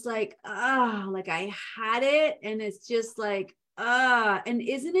feeling of just like, like I had it. And it's just like, and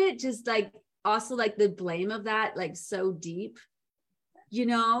isn't it just like also like the blame of that, like so deep,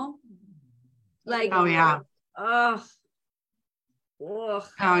 like, oh yeah. Ugh.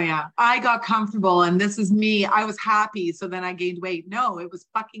 Oh yeah. I got comfortable and this is me. I was happy. So then I gained weight. No, it was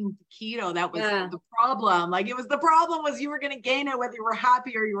fucking keto. That was the problem. Like it was the problem was you were going to gain it, whether you were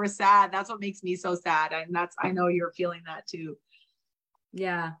happy or you were sad. That's what makes me so sad. And I know you're feeling that too.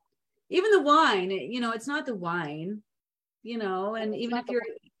 Yeah. Even the wine, it's not the wine, and even if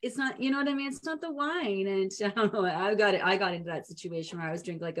it's not, you know what I mean? It's not the wine. And I don't know, I got into that situation where I was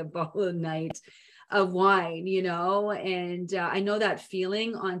drinking like a bottle a night of wine, and I know that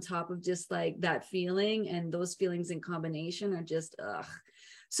feeling on top of just like that feeling, and those feelings in combination are just, ugh.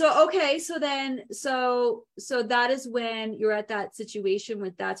 So, okay. So then, so that is when you're at that situation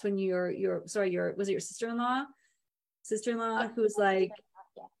with, that's when was it your sister-in-law who's like,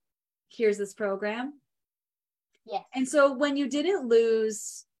 here's this program. Yes. And so when you didn't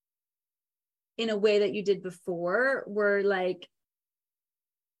lose in a way that you did before, were like,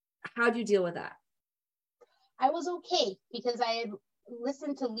 how'd you deal with that? I was okay because I had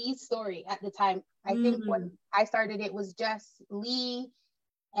listened to Lee's story at the time. I think when I started, it was just Lee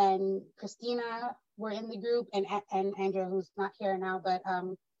and Christina were in the group, and Andrea, who's not here now, but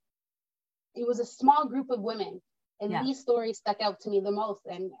it was a small group of women. And Lee's story stuck out to me the most.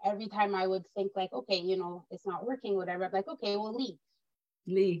 And every time I would think like, okay, it's not working, whatever. I'm like, okay, well,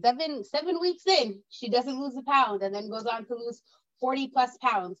 Lee. 7 weeks in, she doesn't lose a pound and then goes on to lose 40 plus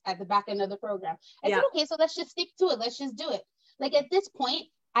pounds at the back end of the program. I said, okay, so let's just stick to it. Let's just do it. Like at this point,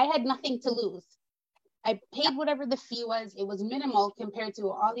 I had nothing to lose. I paid whatever the fee was. It was minimal compared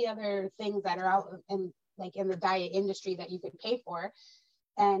to all the other things that are out in the diet industry that you could pay for.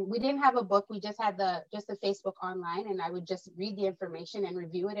 And we didn't have a book. We just had the Facebook online, and I would just read the information and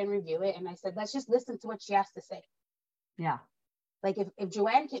review it. And I said, let's just listen to what she has to say. Yeah. Like if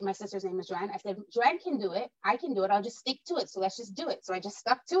Joanne can, my sister's name is Joanne. I said, Joanne can do it. I can do it. I'll just stick to it. So let's just do it. So I just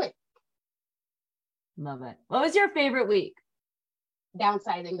stuck to it. Love it. What was your favorite week?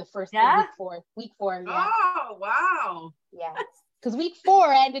 Downsizing, the first week four. Yeah. Oh, wow. Yeah. Because week 4,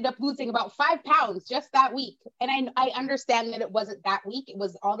 I ended up losing about 5 pounds just that week. And I understand that it wasn't that week. It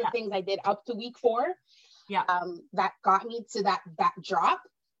was all the things I did up to week 4. Yeah. That got me to that drop.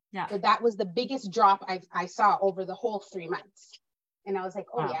 Yeah. But that was the biggest drop I saw over the whole 3 months. And I was like,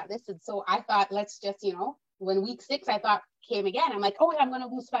 this is, so I thought, let's just, when week 6, I thought came again. I'm like, I'm going to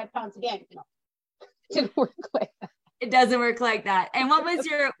lose 5 pounds again. It didn't work like that. It doesn't work like that. And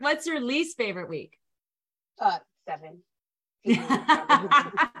what's your least favorite week? 7. 7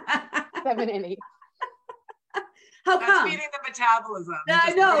 and 8. How come? That's feeding the metabolism.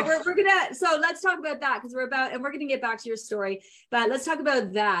 I know. We're gonna. So let's talk about that because we're gonna get back to your story. But let's talk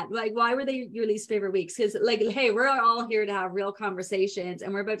about that. Like, why were they your least favorite weeks? Because, like, hey, we're all here to have real conversations,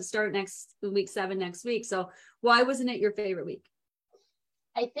 and we're about to start week 7 next week. So why wasn't it your favorite week?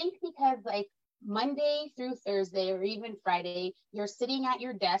 I think because like Monday through Thursday or even Friday, you're sitting at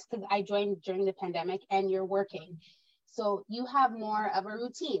your desk because I joined during the pandemic, and you're working. So you have more of a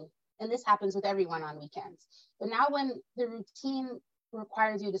routine, and this happens with everyone on weekends. But now when the routine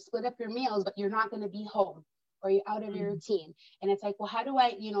requires you to split up your meals, but you're not going to be home or you're out of your routine. And it's like, well, how do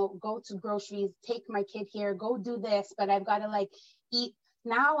I, go to groceries, take my kid here, go do this, but I've got to like eat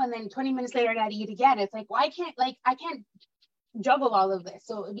now. And then 20 minutes later, I got to eat again. It's like, well, I can't juggle all of this.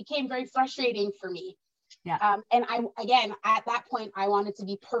 So it became very frustrating for me. Yeah. And at that point, I wanted to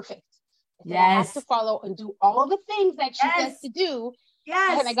be perfect. Yes. I have to follow and do all the things that she says to do.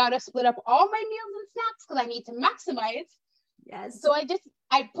 Yes. And I got to split up all my meals and snacks because I need to maximize. Yes. So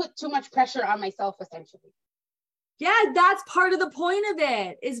I put too much pressure on myself, essentially. Yeah, that's part of the point of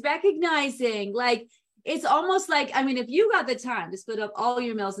it, is recognizing, like, it's almost like, I mean, if you got the time to split up all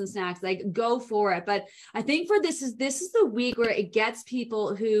your meals and snacks, like, go for it. But I think this is the week where it gets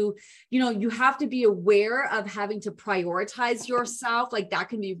people who, you have to be aware of having to prioritize yourself. Like, that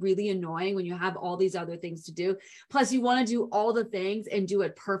can be really annoying when you have all these other things to do. Plus, you want to do all the things and do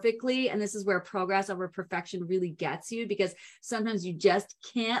it perfectly. And this is where progress over perfection really gets you, because sometimes you just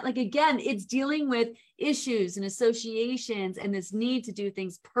can't. Like, again, it's dealing with issues and associations and this need to do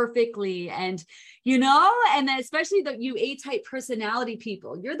things perfectly. And, and then especially you A-type personality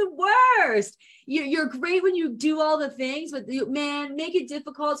people, you're the worst. You're great when you do all the things, but make it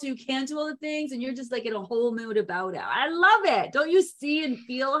difficult so you can't do all the things. And you're just like in a whole mood about it. I love it. Don't you see and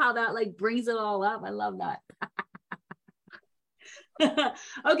feel how that like brings it all up? I love that.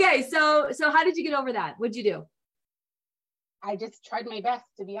 Okay. So how did you get over that? What'd you do? I just tried my best,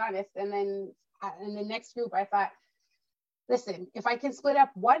 to be honest. And then in the next group, I thought, listen, if I can split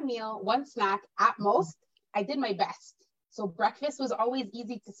up one meal, one snack at most, I did my best. So breakfast was always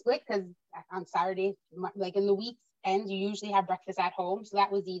easy to split because on Saturday, like in the weeks, and you usually have breakfast at home. So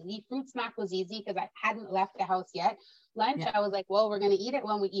that was easy. Fruit snack was easy because I hadn't left the house yet. Lunch, I was like, well, we're going to eat it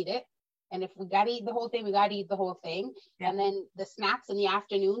when we eat it. And if we got to eat the whole thing, we got to eat the whole thing. Yeah. And then the snacks in the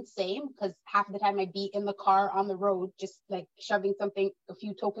afternoon, same, because half of the time I'd be in the car on the road, just like shoving something, a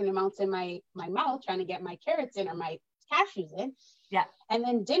few token amounts in my mouth, trying to get my carrots in or my cashews in. Yeah. And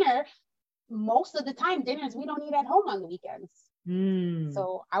then dinner, most of the time, dinners we don't eat at home on the weekends.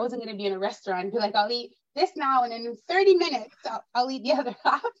 So I wasn't going to be in a restaurant and be like, I'll eat this now, and then in 30 minutes, I'll eat the other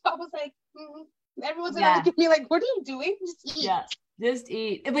half. I was like, everyone's going to look at me like, what are you doing? Just eat. Yeah. Just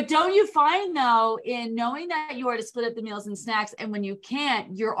eat. But don't you find though, in knowing that you are to split up the meals and snacks, and when you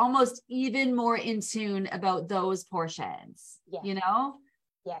can't, you're almost even more in tune about those portions, you know?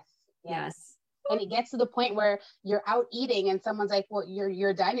 Yes. And it gets to the point where you're out eating and someone's like, well,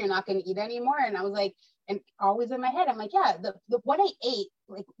 you're done. You're not going to eat anymore. And I was like, and always in my head, I'm like, yeah, the what I ate,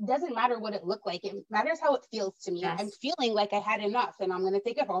 like, doesn't matter what it looked like. It matters how it feels to me. Yes. I'm feeling like I had enough, and I'm going to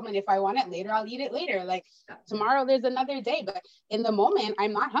take it home. And if I want it later, I'll eat it later. Like tomorrow, there's another day. But in the moment,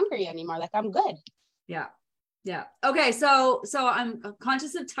 I'm not hungry anymore. Like I'm good. Yeah. Okay. So I'm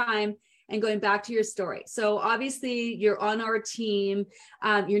conscious of time and going back to your story. So obviously you're on our team.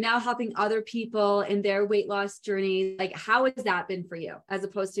 You're now helping other people in their weight loss journey. Like, how has that been for you as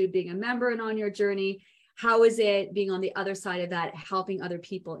opposed to being a member and on your journey? How is it being on the other side of that, helping other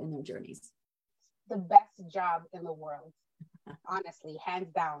people in their journeys? The best job in the world, honestly,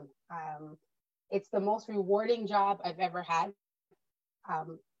 hands down. It's the most rewarding job I've ever had.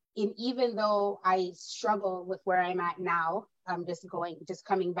 And even though I struggle with where I'm at now, I'm just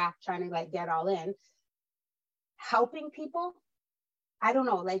coming back, trying to like get all in, helping people. I don't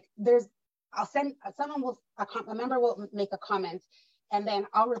know, like a member will make a comment, and then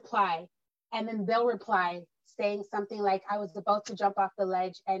I'll reply. And then they'll reply saying something like, I was about to jump off the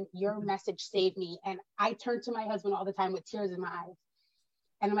ledge and your message saved me. And I turn to my husband all the time with tears in my eyes.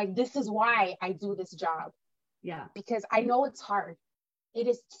 And I'm like, this is why I do this job. Yeah. Because I know it's hard. It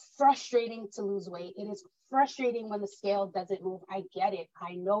is frustrating to lose weight. It is frustrating when the scale doesn't move. I get it.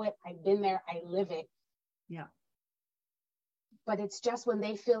 I know it. I've been there. I live it. Yeah. But it's just when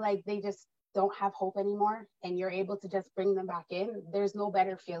they feel like they just don't have hope anymore and you're able to just bring them back in, there's no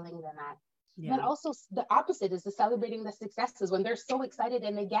better feeling than that. Yeah. Then also the opposite is the celebrating the successes. When they're so excited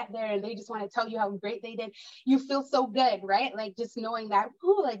and they get there and they just want to tell you how great they did, you feel so good, right? Like just knowing that,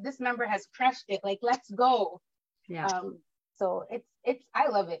 oh, like this member has crushed it, like let's go. Yeah. So it's I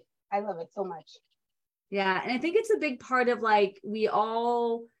love it so much. Yeah. And I think it's a big part of like, we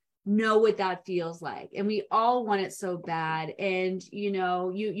all know what that feels like, and we all want it so bad. And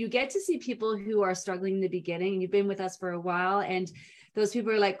you get to see people who are struggling in the beginning, and you've been with us for a while, and those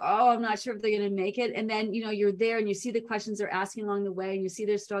people are like, oh, I'm not sure if they're going to make it. And then, you're there and you see the questions they're asking along the way, and you see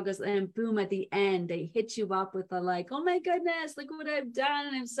their struggles, and boom, at the end, they hit you up with the like, oh my goodness, look what I've done.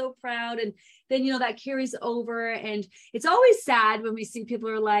 And I'm so proud. And then, that carries over. And it's always sad when we see people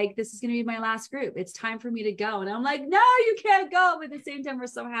are like, this is going to be my last group. It's time for me to go. And I'm like, no, you can't go. But at the same time, we're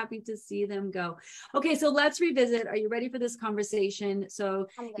so happy to see them go. Okay. So let's revisit. Are you ready for this conversation? So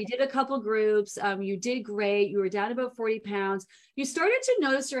you did a couple groups. You did great. You were down about 40 pounds. You started to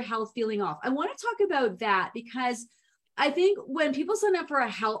notice your health feeling off. I want to talk about that because I think when people sign up for a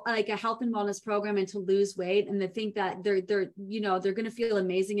health and wellness program and to lose weight, and they think that they're going to feel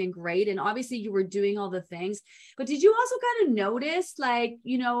amazing and great. And obviously you were doing all the things, but did you also kind of notice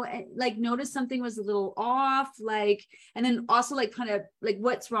notice something was a little off, and then also kind of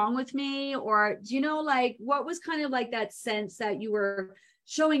what's wrong with me? Or, what was kind of like that sense that you were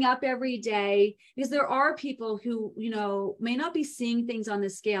showing up every day? Because there are people who, may not be seeing things on the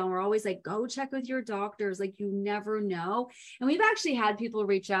scale. And we're always like, go check with your doctors. Like, you never know. And we've actually had people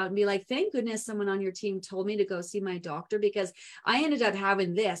reach out and be like, thank goodness someone on your team told me to go see my doctor, because I ended up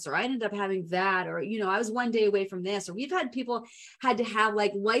having this, or I ended up having that, or, I was one day away from this. Or we've had people had to have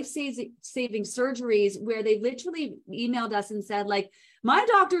life-saving surgeries where they literally emailed us and said, my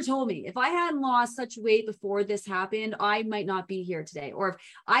doctor told me if I hadn't lost such weight before this happened, I might not be here today. Or if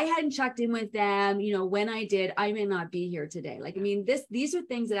I hadn't checked in with them, when I did, I may not be here today. These are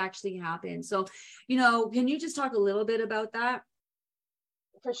things that actually happen. So, can you just talk a little bit about that?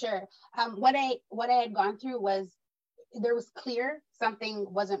 For sure. What I had gone through was, there was clear something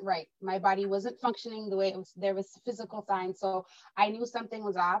wasn't right. My body wasn't functioning the way it was. There was physical signs. So I knew something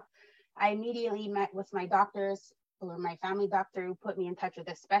was off. I immediately met with my doctors, or my family doctor, who put me in touch with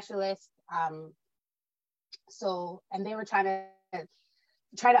a specialist. And they were trying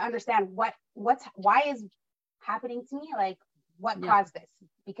to understand why is happening to me, what caused this,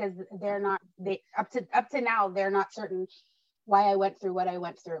 because up to now, they're not certain why I went through what I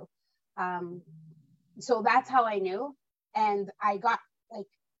went through. So that's how I knew. And I got like,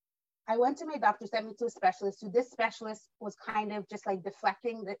 I went to my doctor, sent me to a specialist, who this specialist was kind of just like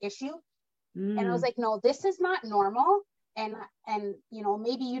deflecting the issue. And I was like, no, this is not normal. And you know,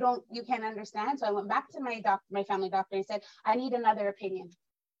 maybe you can't understand. So I went back to my family doctor and said, I need another opinion.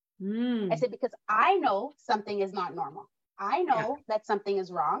 I said, because I know something is not normal. I know that something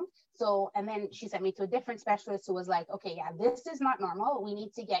is wrong. So, and then she sent me to a different specialist who was like, okay, yeah, this is not normal. We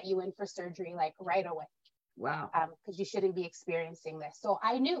need to get you in for surgery like right away. Wow. Because you shouldn't be experiencing this. So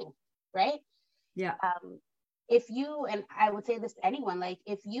I knew, right? Yeah. If you, and I would say this to anyone, like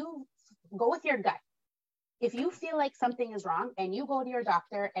if you go with your gut, if you feel like something is wrong and you go to your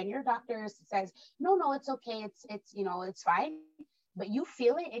doctor and your doctor says, no, it's okay. It's, you know, it's fine. But you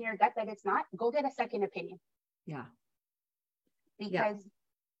feel it in your gut that it's not, go get a second opinion. Yeah. Because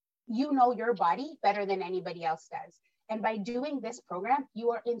you know your body better than anybody else does. And by doing this program,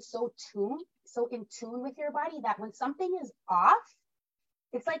 you are so in tune with your body that when something is off,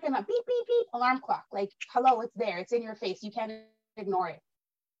 it's like a beep, beep, beep alarm clock. Like, hello, it's there. It's in your face. You can't ignore it.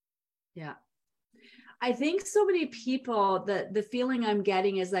 Yeah. I think so many people, the feeling I'm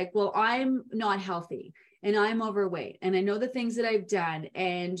getting is like, well, I'm not healthy and I'm overweight and I know the things that I've done.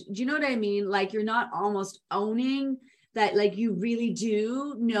 And do you know what I mean? Like you're not almost owning that, like you really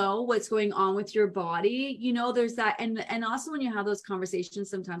do know what's going on with your body. You know, there's that. And also when you have those conversations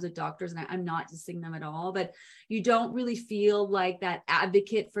sometimes with doctors, and I'm not dissing them at all, but you don't really feel like that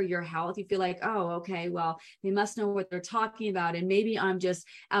advocate for your health. You feel like, oh, okay, well, they must know what they're talking about. And maybe I'm just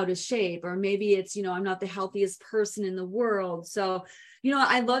out of shape, or maybe it's, you know, I'm not the healthiest person in the world. So, you know,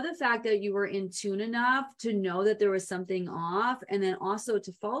 I love the fact that you were in tune enough to know that there was something off, and then also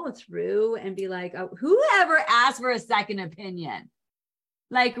to follow through and be like, oh, whoever asked for a second opinion?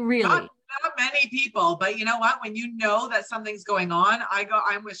 Like really? Not many people, but you know what? When you know that something's going on,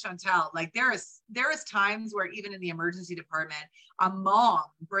 I'm with Chantel. Like there is times where even in the emergency department, a mom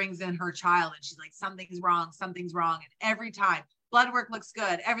brings in her child and she's like, something's wrong. And every time blood work looks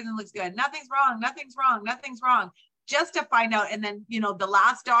good, everything looks good. Nothing's wrong. Just to find out. And then, you know, the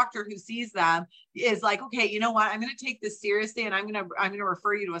last doctor who sees them is like, okay, you know what? I'm going to take this seriously and I'm going to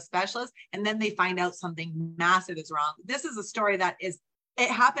refer you to a specialist. And then they find out something massive is wrong. This is a story it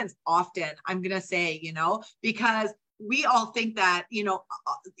happens often. I'm going to say, you know, because we all think that, you know,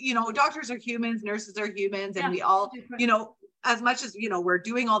 doctors are humans, nurses are humans, and we all, you know, as much as, you know, we're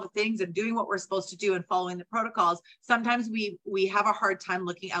doing all the things and doing what we're supposed to do and following the protocols, sometimes we have a hard time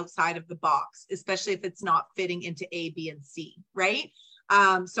looking outside of the box, especially if it's not fitting into A, B, and C, right?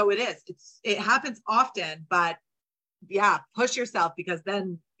 So it happens often, but yeah, push yourself, because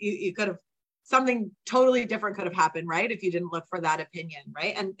then you could have, something totally different could have happened, right? If you didn't look for that opinion,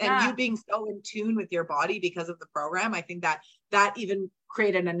 right? And you being so in tune with your body because of the program, I think that even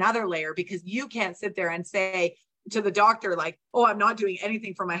created another layer, because you can't sit there and say to the doctor, like, oh, I'm not doing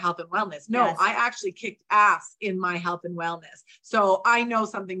anything for my health and wellness. No, yes. I actually kicked ass in my health and wellness. So I know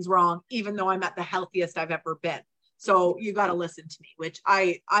something's wrong, even though I'm at the healthiest I've ever been. So you got to listen to me, which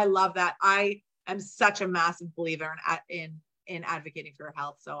I love that. I am such a massive believer in advocating for your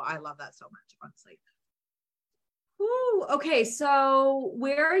health. So I love that so much, honestly. Ooh, okay. So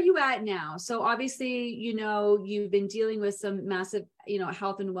where are you at now? So obviously, you know, you've been dealing with some massive, you know,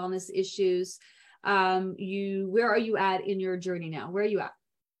 health and wellness issues. Where are you at in your journey now? Where are you at?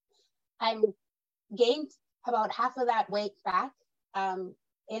 I'm gained about half of that weight back.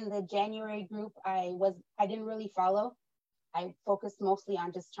 In the January group, I didn't really follow. I focused mostly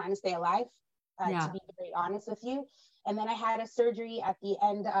on just trying to stay alive, to be very honest with you. And then I had a surgery at the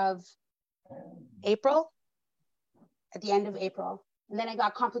end of April. And then I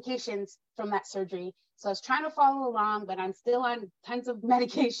got complications from that surgery. So I was trying to follow along, but I'm still on tons of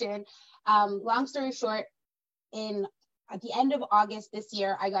medication. Long story short, at the end of August this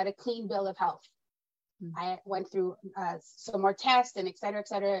year, I got a clean bill of health. I went through some more tests and et cetera, et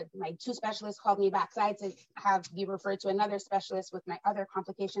cetera. My 2 specialists called me back. So I had to be referred to another specialist with my other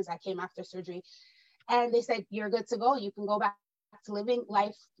complications that came after surgery. And they said, you're good to go. You can go back to living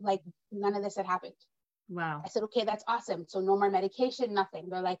life like none of this had happened. Wow. I said, okay, that's awesome. So no more medication, nothing.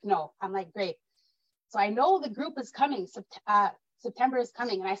 They're like, no. I'm like, great. So I know the group is coming. September is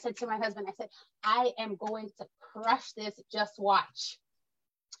coming. And I said to my husband, I said, I am going to crush this. Just watch.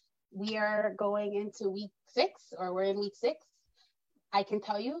 We are going into week 6, or we're in week 6. I can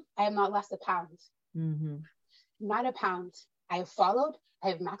tell you, I have not lost a pound. Mm-hmm. Not a pound. I have followed. I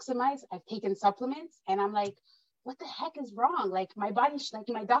have maximized. I've taken supplements. And I'm like, what the heck is wrong? Like my body, like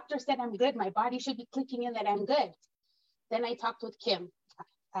my doctor said I'm good. My body should be clicking in that I'm good. Then I talked with Kim,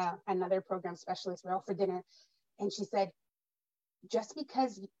 another program specialist. We're out for dinner. And she said, just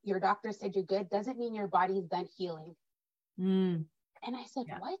because your doctor said you're good doesn't mean your body's done healing. And I said,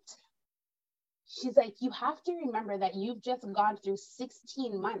 what? She's like, you have to remember that you've just gone through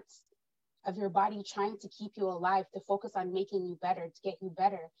 16 months of your body trying to keep you alive, to focus on making you better, to get you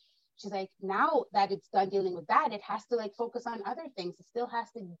better. She's like, now that it's done dealing with that, it has to like focus on other things. It still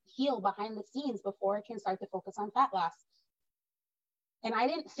has to heal behind the scenes before it can start to focus on fat loss. And I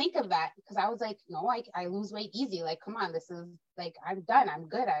didn't think of that because I was like, no, I lose weight easy. Like, come on, this is like, I'm done. I'm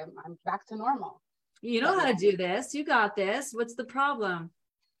good. I'm back to normal. You know how to do this. You got this. What's the problem?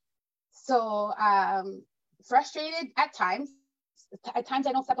 So frustrated at times. At times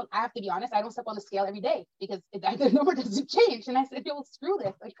I don't step on, I have to be honest, I don't step on the scale every day because the number doesn't change. And I said, yo, screw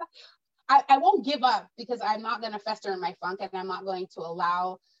this. Like, I won't give up because I'm not going to fester in my funk, and I'm not going to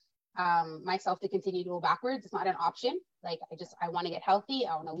allow myself to continue to go backwards. It's not an option. Like, I want to get healthy.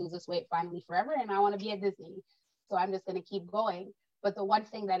 I want to lose this weight finally forever. And I want to be at Disney. So I'm just going to keep going. But the one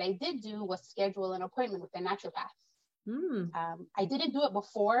thing that I did do was schedule an appointment with a naturopath. I didn't do it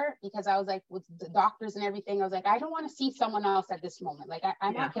before because I was like, with the doctors and everything, I was like, I don't want to see someone else at this moment. Like,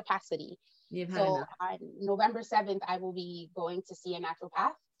 I'm at capacity. So on November 7th, I will be going to see a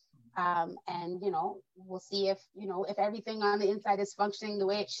naturopath. And, you know, we'll see if, you know, if everything on the inside is functioning the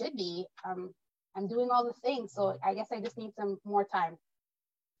way it should be. I'm doing all the things. So I guess I just need some more time.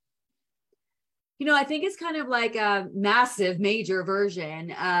 You know, I think it's kind of like a massive, major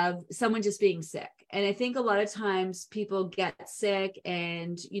version of someone just being sick. And I think a lot of times people get sick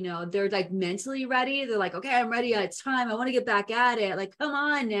and, you know, they're like mentally ready. They're like, okay, I'm ready. It's time. I want to get back at it. Like, come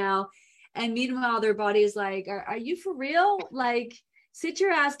on now. And meanwhile, their body is like, are you for real? Like, sit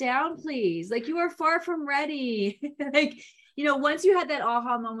your ass down, please. Like, you are far from ready. Like, you know, once you had that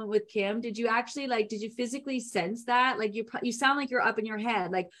aha moment with Kim, did you actually did you physically sense that? Like, you sound like you're up in your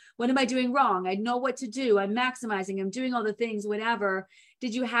head. Like, what am I doing wrong? I know what to do. I'm maximizing. I'm doing all the things, whatever.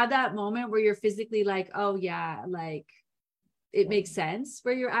 Did you have that moment where you're physically like, oh yeah, like it makes sense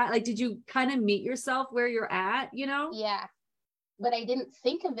where you're at? Like, did you kind of meet yourself where you're at, you know? Yeah. But I didn't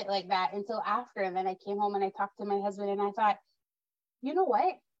think of it like that until after. And then I came home and I talked to my husband and I thought, you know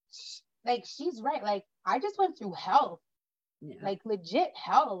what? Like, she's right. Like, I just went through hell. Yeah. Like, legit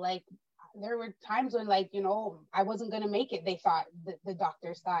hell. Like, there were times when, like, you know, I wasn't going to make it. They thought, the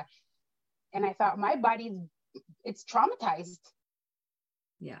doctors thought. And I thought, my body's, it's traumatized.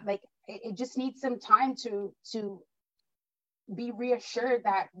 Yeah. Like, it just needs some time to be reassured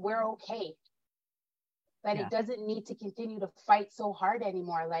that we're okay. That it doesn't need to continue to fight so hard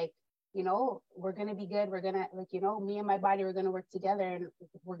anymore. Like, you know, we're going to be good. We're going to, like, you know, me and my body, we're going to work together and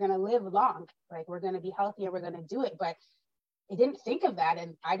we're going to live long. Like, we're going to be healthy and we're going to do it. But I didn't think of that.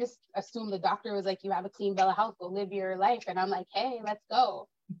 And I just assumed the doctor was like, you have a clean bill of health, go live your life. And I'm like, hey, let's go.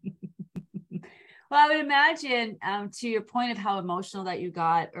 Well, I would imagine to your point of how emotional that you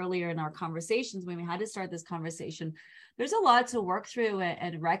got earlier in our conversations, when we had to start this conversation, there's a lot to work through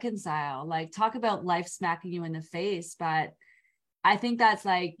and reconcile. Like, talk about life smacking you in the face. But I think that's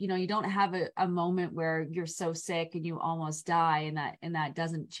like, you know, you don't have a moment where you're so sick and you almost die and that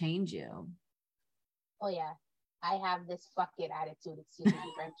doesn't change you. Oh yeah. I have this fuck it attitude, excuse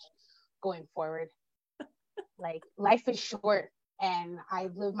my French, going forward. Like, life is short and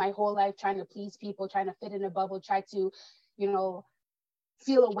I've lived my whole life trying to please people, trying to fit in a bubble, try to, you know,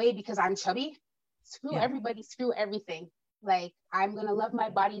 feel a way because I'm chubby. Screw everybody, screw everything. Like, I'm going to love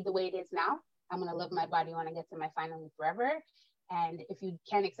my body the way it is now. I'm going to love my body when I get to my finally forever. And if you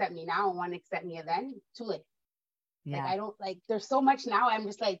can't accept me now and want to accept me then, too late. Yeah. Like, I don't, like, there's so much now. I'm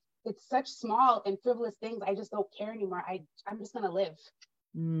just like, it's such small and frivolous things. I just don't care anymore. I'm just going to live.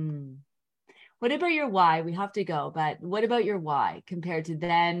 What about your why? We have to go, but what about your why compared to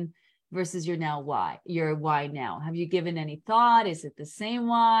then versus your now why? Your why now? Have you given any thought? Is it the same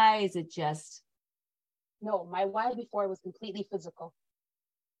why? Is it just? No, my why before was completely physical.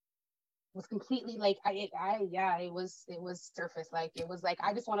 It was completely like, it was surface. Like, it was like,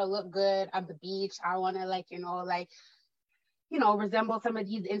 I just want to look good on the beach. I want to, like, resemble some of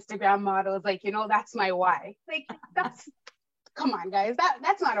these Instagram models. Like, you know, that's my why. Like, that's, come on, guys,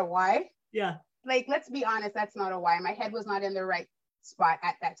 that's not a why. Yeah. Like, let's be honest, that's not a why. My head was not in the right spot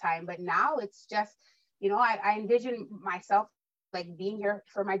at that time. But now it's just, you know, I envision myself like being here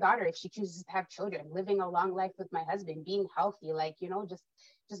for my daughter if she chooses to have children, living a long life with my husband, being healthy, like, you know, just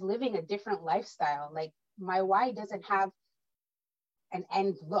living a different lifestyle. Like, my why doesn't have an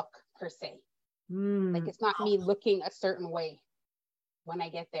end look per se. Like, it's not me looking a certain way when I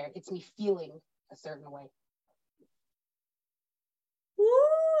get there. It's me feeling a certain way.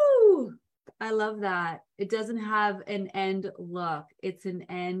 Woo! I love that. It doesn't have an end look. It's an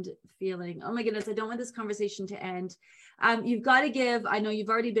end feeling. Oh my goodness. I don't want this conversation to end. You've got to give, I know you've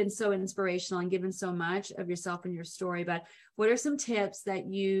already been so inspirational and given so much of yourself and your story, but what are some tips that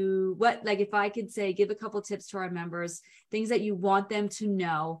if I could say, give a couple tips to our members, things that you want them to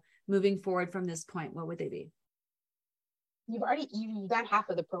know moving forward from this point, what would they be? You've done half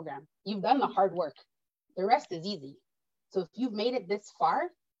of the program. You've done the hard work. The rest is easy. So if you've made it this far,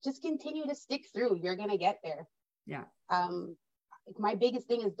 just continue to stick through. You're going to get there. Yeah. My biggest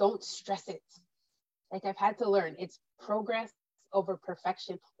thing is don't stress it. Like I've had to learn, it's progress over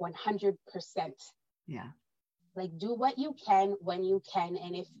perfection 100%. Yeah. Like do what you can when you can.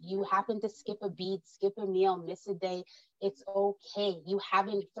 And if you happen to skip a beat, skip a meal, miss a day, it's okay. You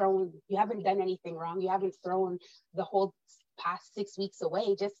haven't done anything wrong. You haven't thrown the whole past 6 weeks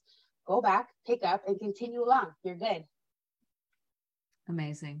away. Just go back, pick up, and continue along. You're good.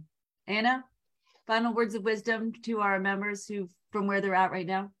 Amazing. Anna, final words of wisdom to our members from where they're at right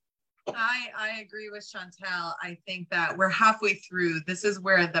now. I agree with Chantel. I think that we're halfway through. This is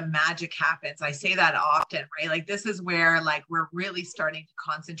where the magic happens. I say that often, right? Like this is where we're really starting to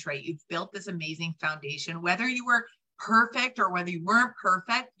concentrate. You've built this amazing foundation. Whether you were perfect or whether you weren't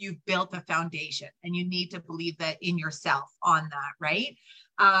perfect, you've built a foundation and you need to believe that in yourself on that, right?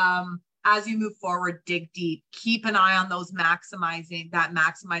 As you move forward, dig deep, keep an eye on those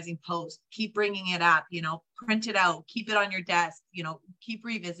maximizing post, keep bringing it up, print it out, keep it on your desk, keep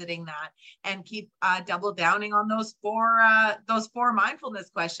revisiting that and keep double downing on those four mindfulness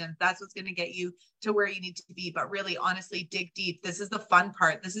questions. That's what's going to get you to where you need to be. But really, honestly, dig deep. This is the fun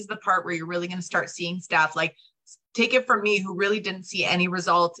part. This is the part where you're really going to start seeing stuff. Like, take it from me, who really didn't see any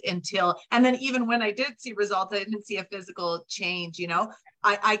results and then even when I did see results, I didn't see a physical change.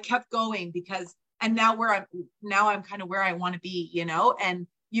 I kept going and now I'm kind of where I want to be, and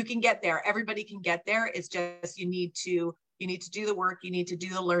you can get there. Everybody can get there. It's just, you need to do the work, you need to do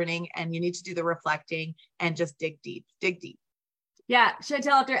the learning, and you need to do the reflecting and just dig deep. Yeah.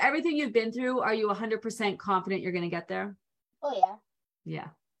 Chantel, after everything you've been through, are you 100% confident you're going to get there? Oh yeah. Yeah.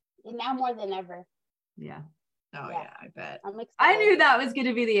 And now more than ever. Yeah. Oh yeah, I bet. I knew that was going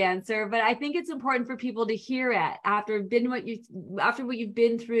to be the answer, but I think it's important for people to hear it after what you've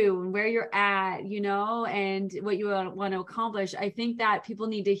been through and where you're at, and what you want to accomplish. I think that people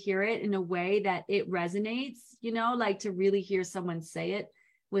need to hear it in a way that it resonates, like to really hear someone say it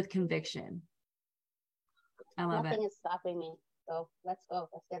with conviction. I love it. Nothing is stopping me. So let's go.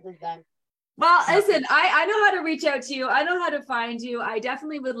 Let's get this done. Well, listen, I know how to reach out to you. I know how to find you. I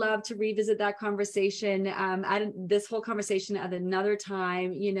definitely would love to revisit that conversation, this whole conversation at another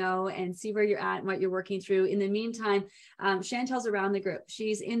time, and see where you're at and what you're working through. In the meantime, Chantel's around the group.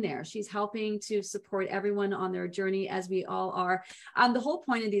 She's in there. She's helping to support everyone on their journey, as we all are. The whole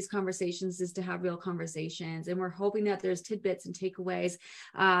point of these conversations is to have real conversations. And we're hoping that there's tidbits and takeaways,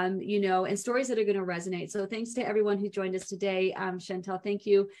 and stories that are going to resonate. So thanks to everyone who joined us today. Chantel, thank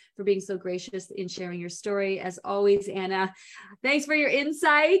you for being so gracious in sharing your story. As always, Anna, thanks for your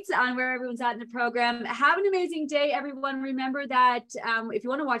insights on where everyone's at in the program. Have an amazing day, everyone. Remember that if you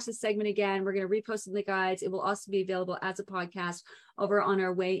want to watch this segment again, we're going to repost in the guides. It will also be available as a podcast over on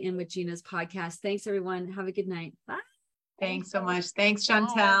our Weigh In with Gina's podcast. Thanks, everyone. Have a good night. Bye. Thanks so much. Thanks,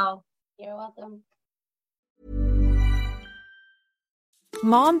 Chantel. Bye. You're welcome.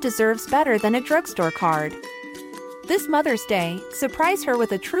 Mom deserves better than a drugstore card. This Mother's Day, surprise her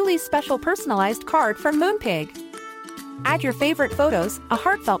with a truly special personalized card from Moonpig. Add your favorite photos, a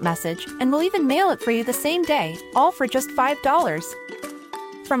heartfelt message, and we'll even mail it for you the same day, all for just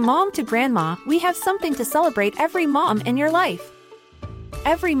 $5. From mom to grandma, we have something to celebrate every mom in your life.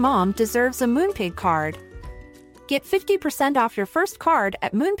 Every mom deserves a Moonpig card. Get 50% off your first card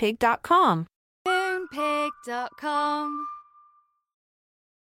at Moonpig.com. Moonpig.com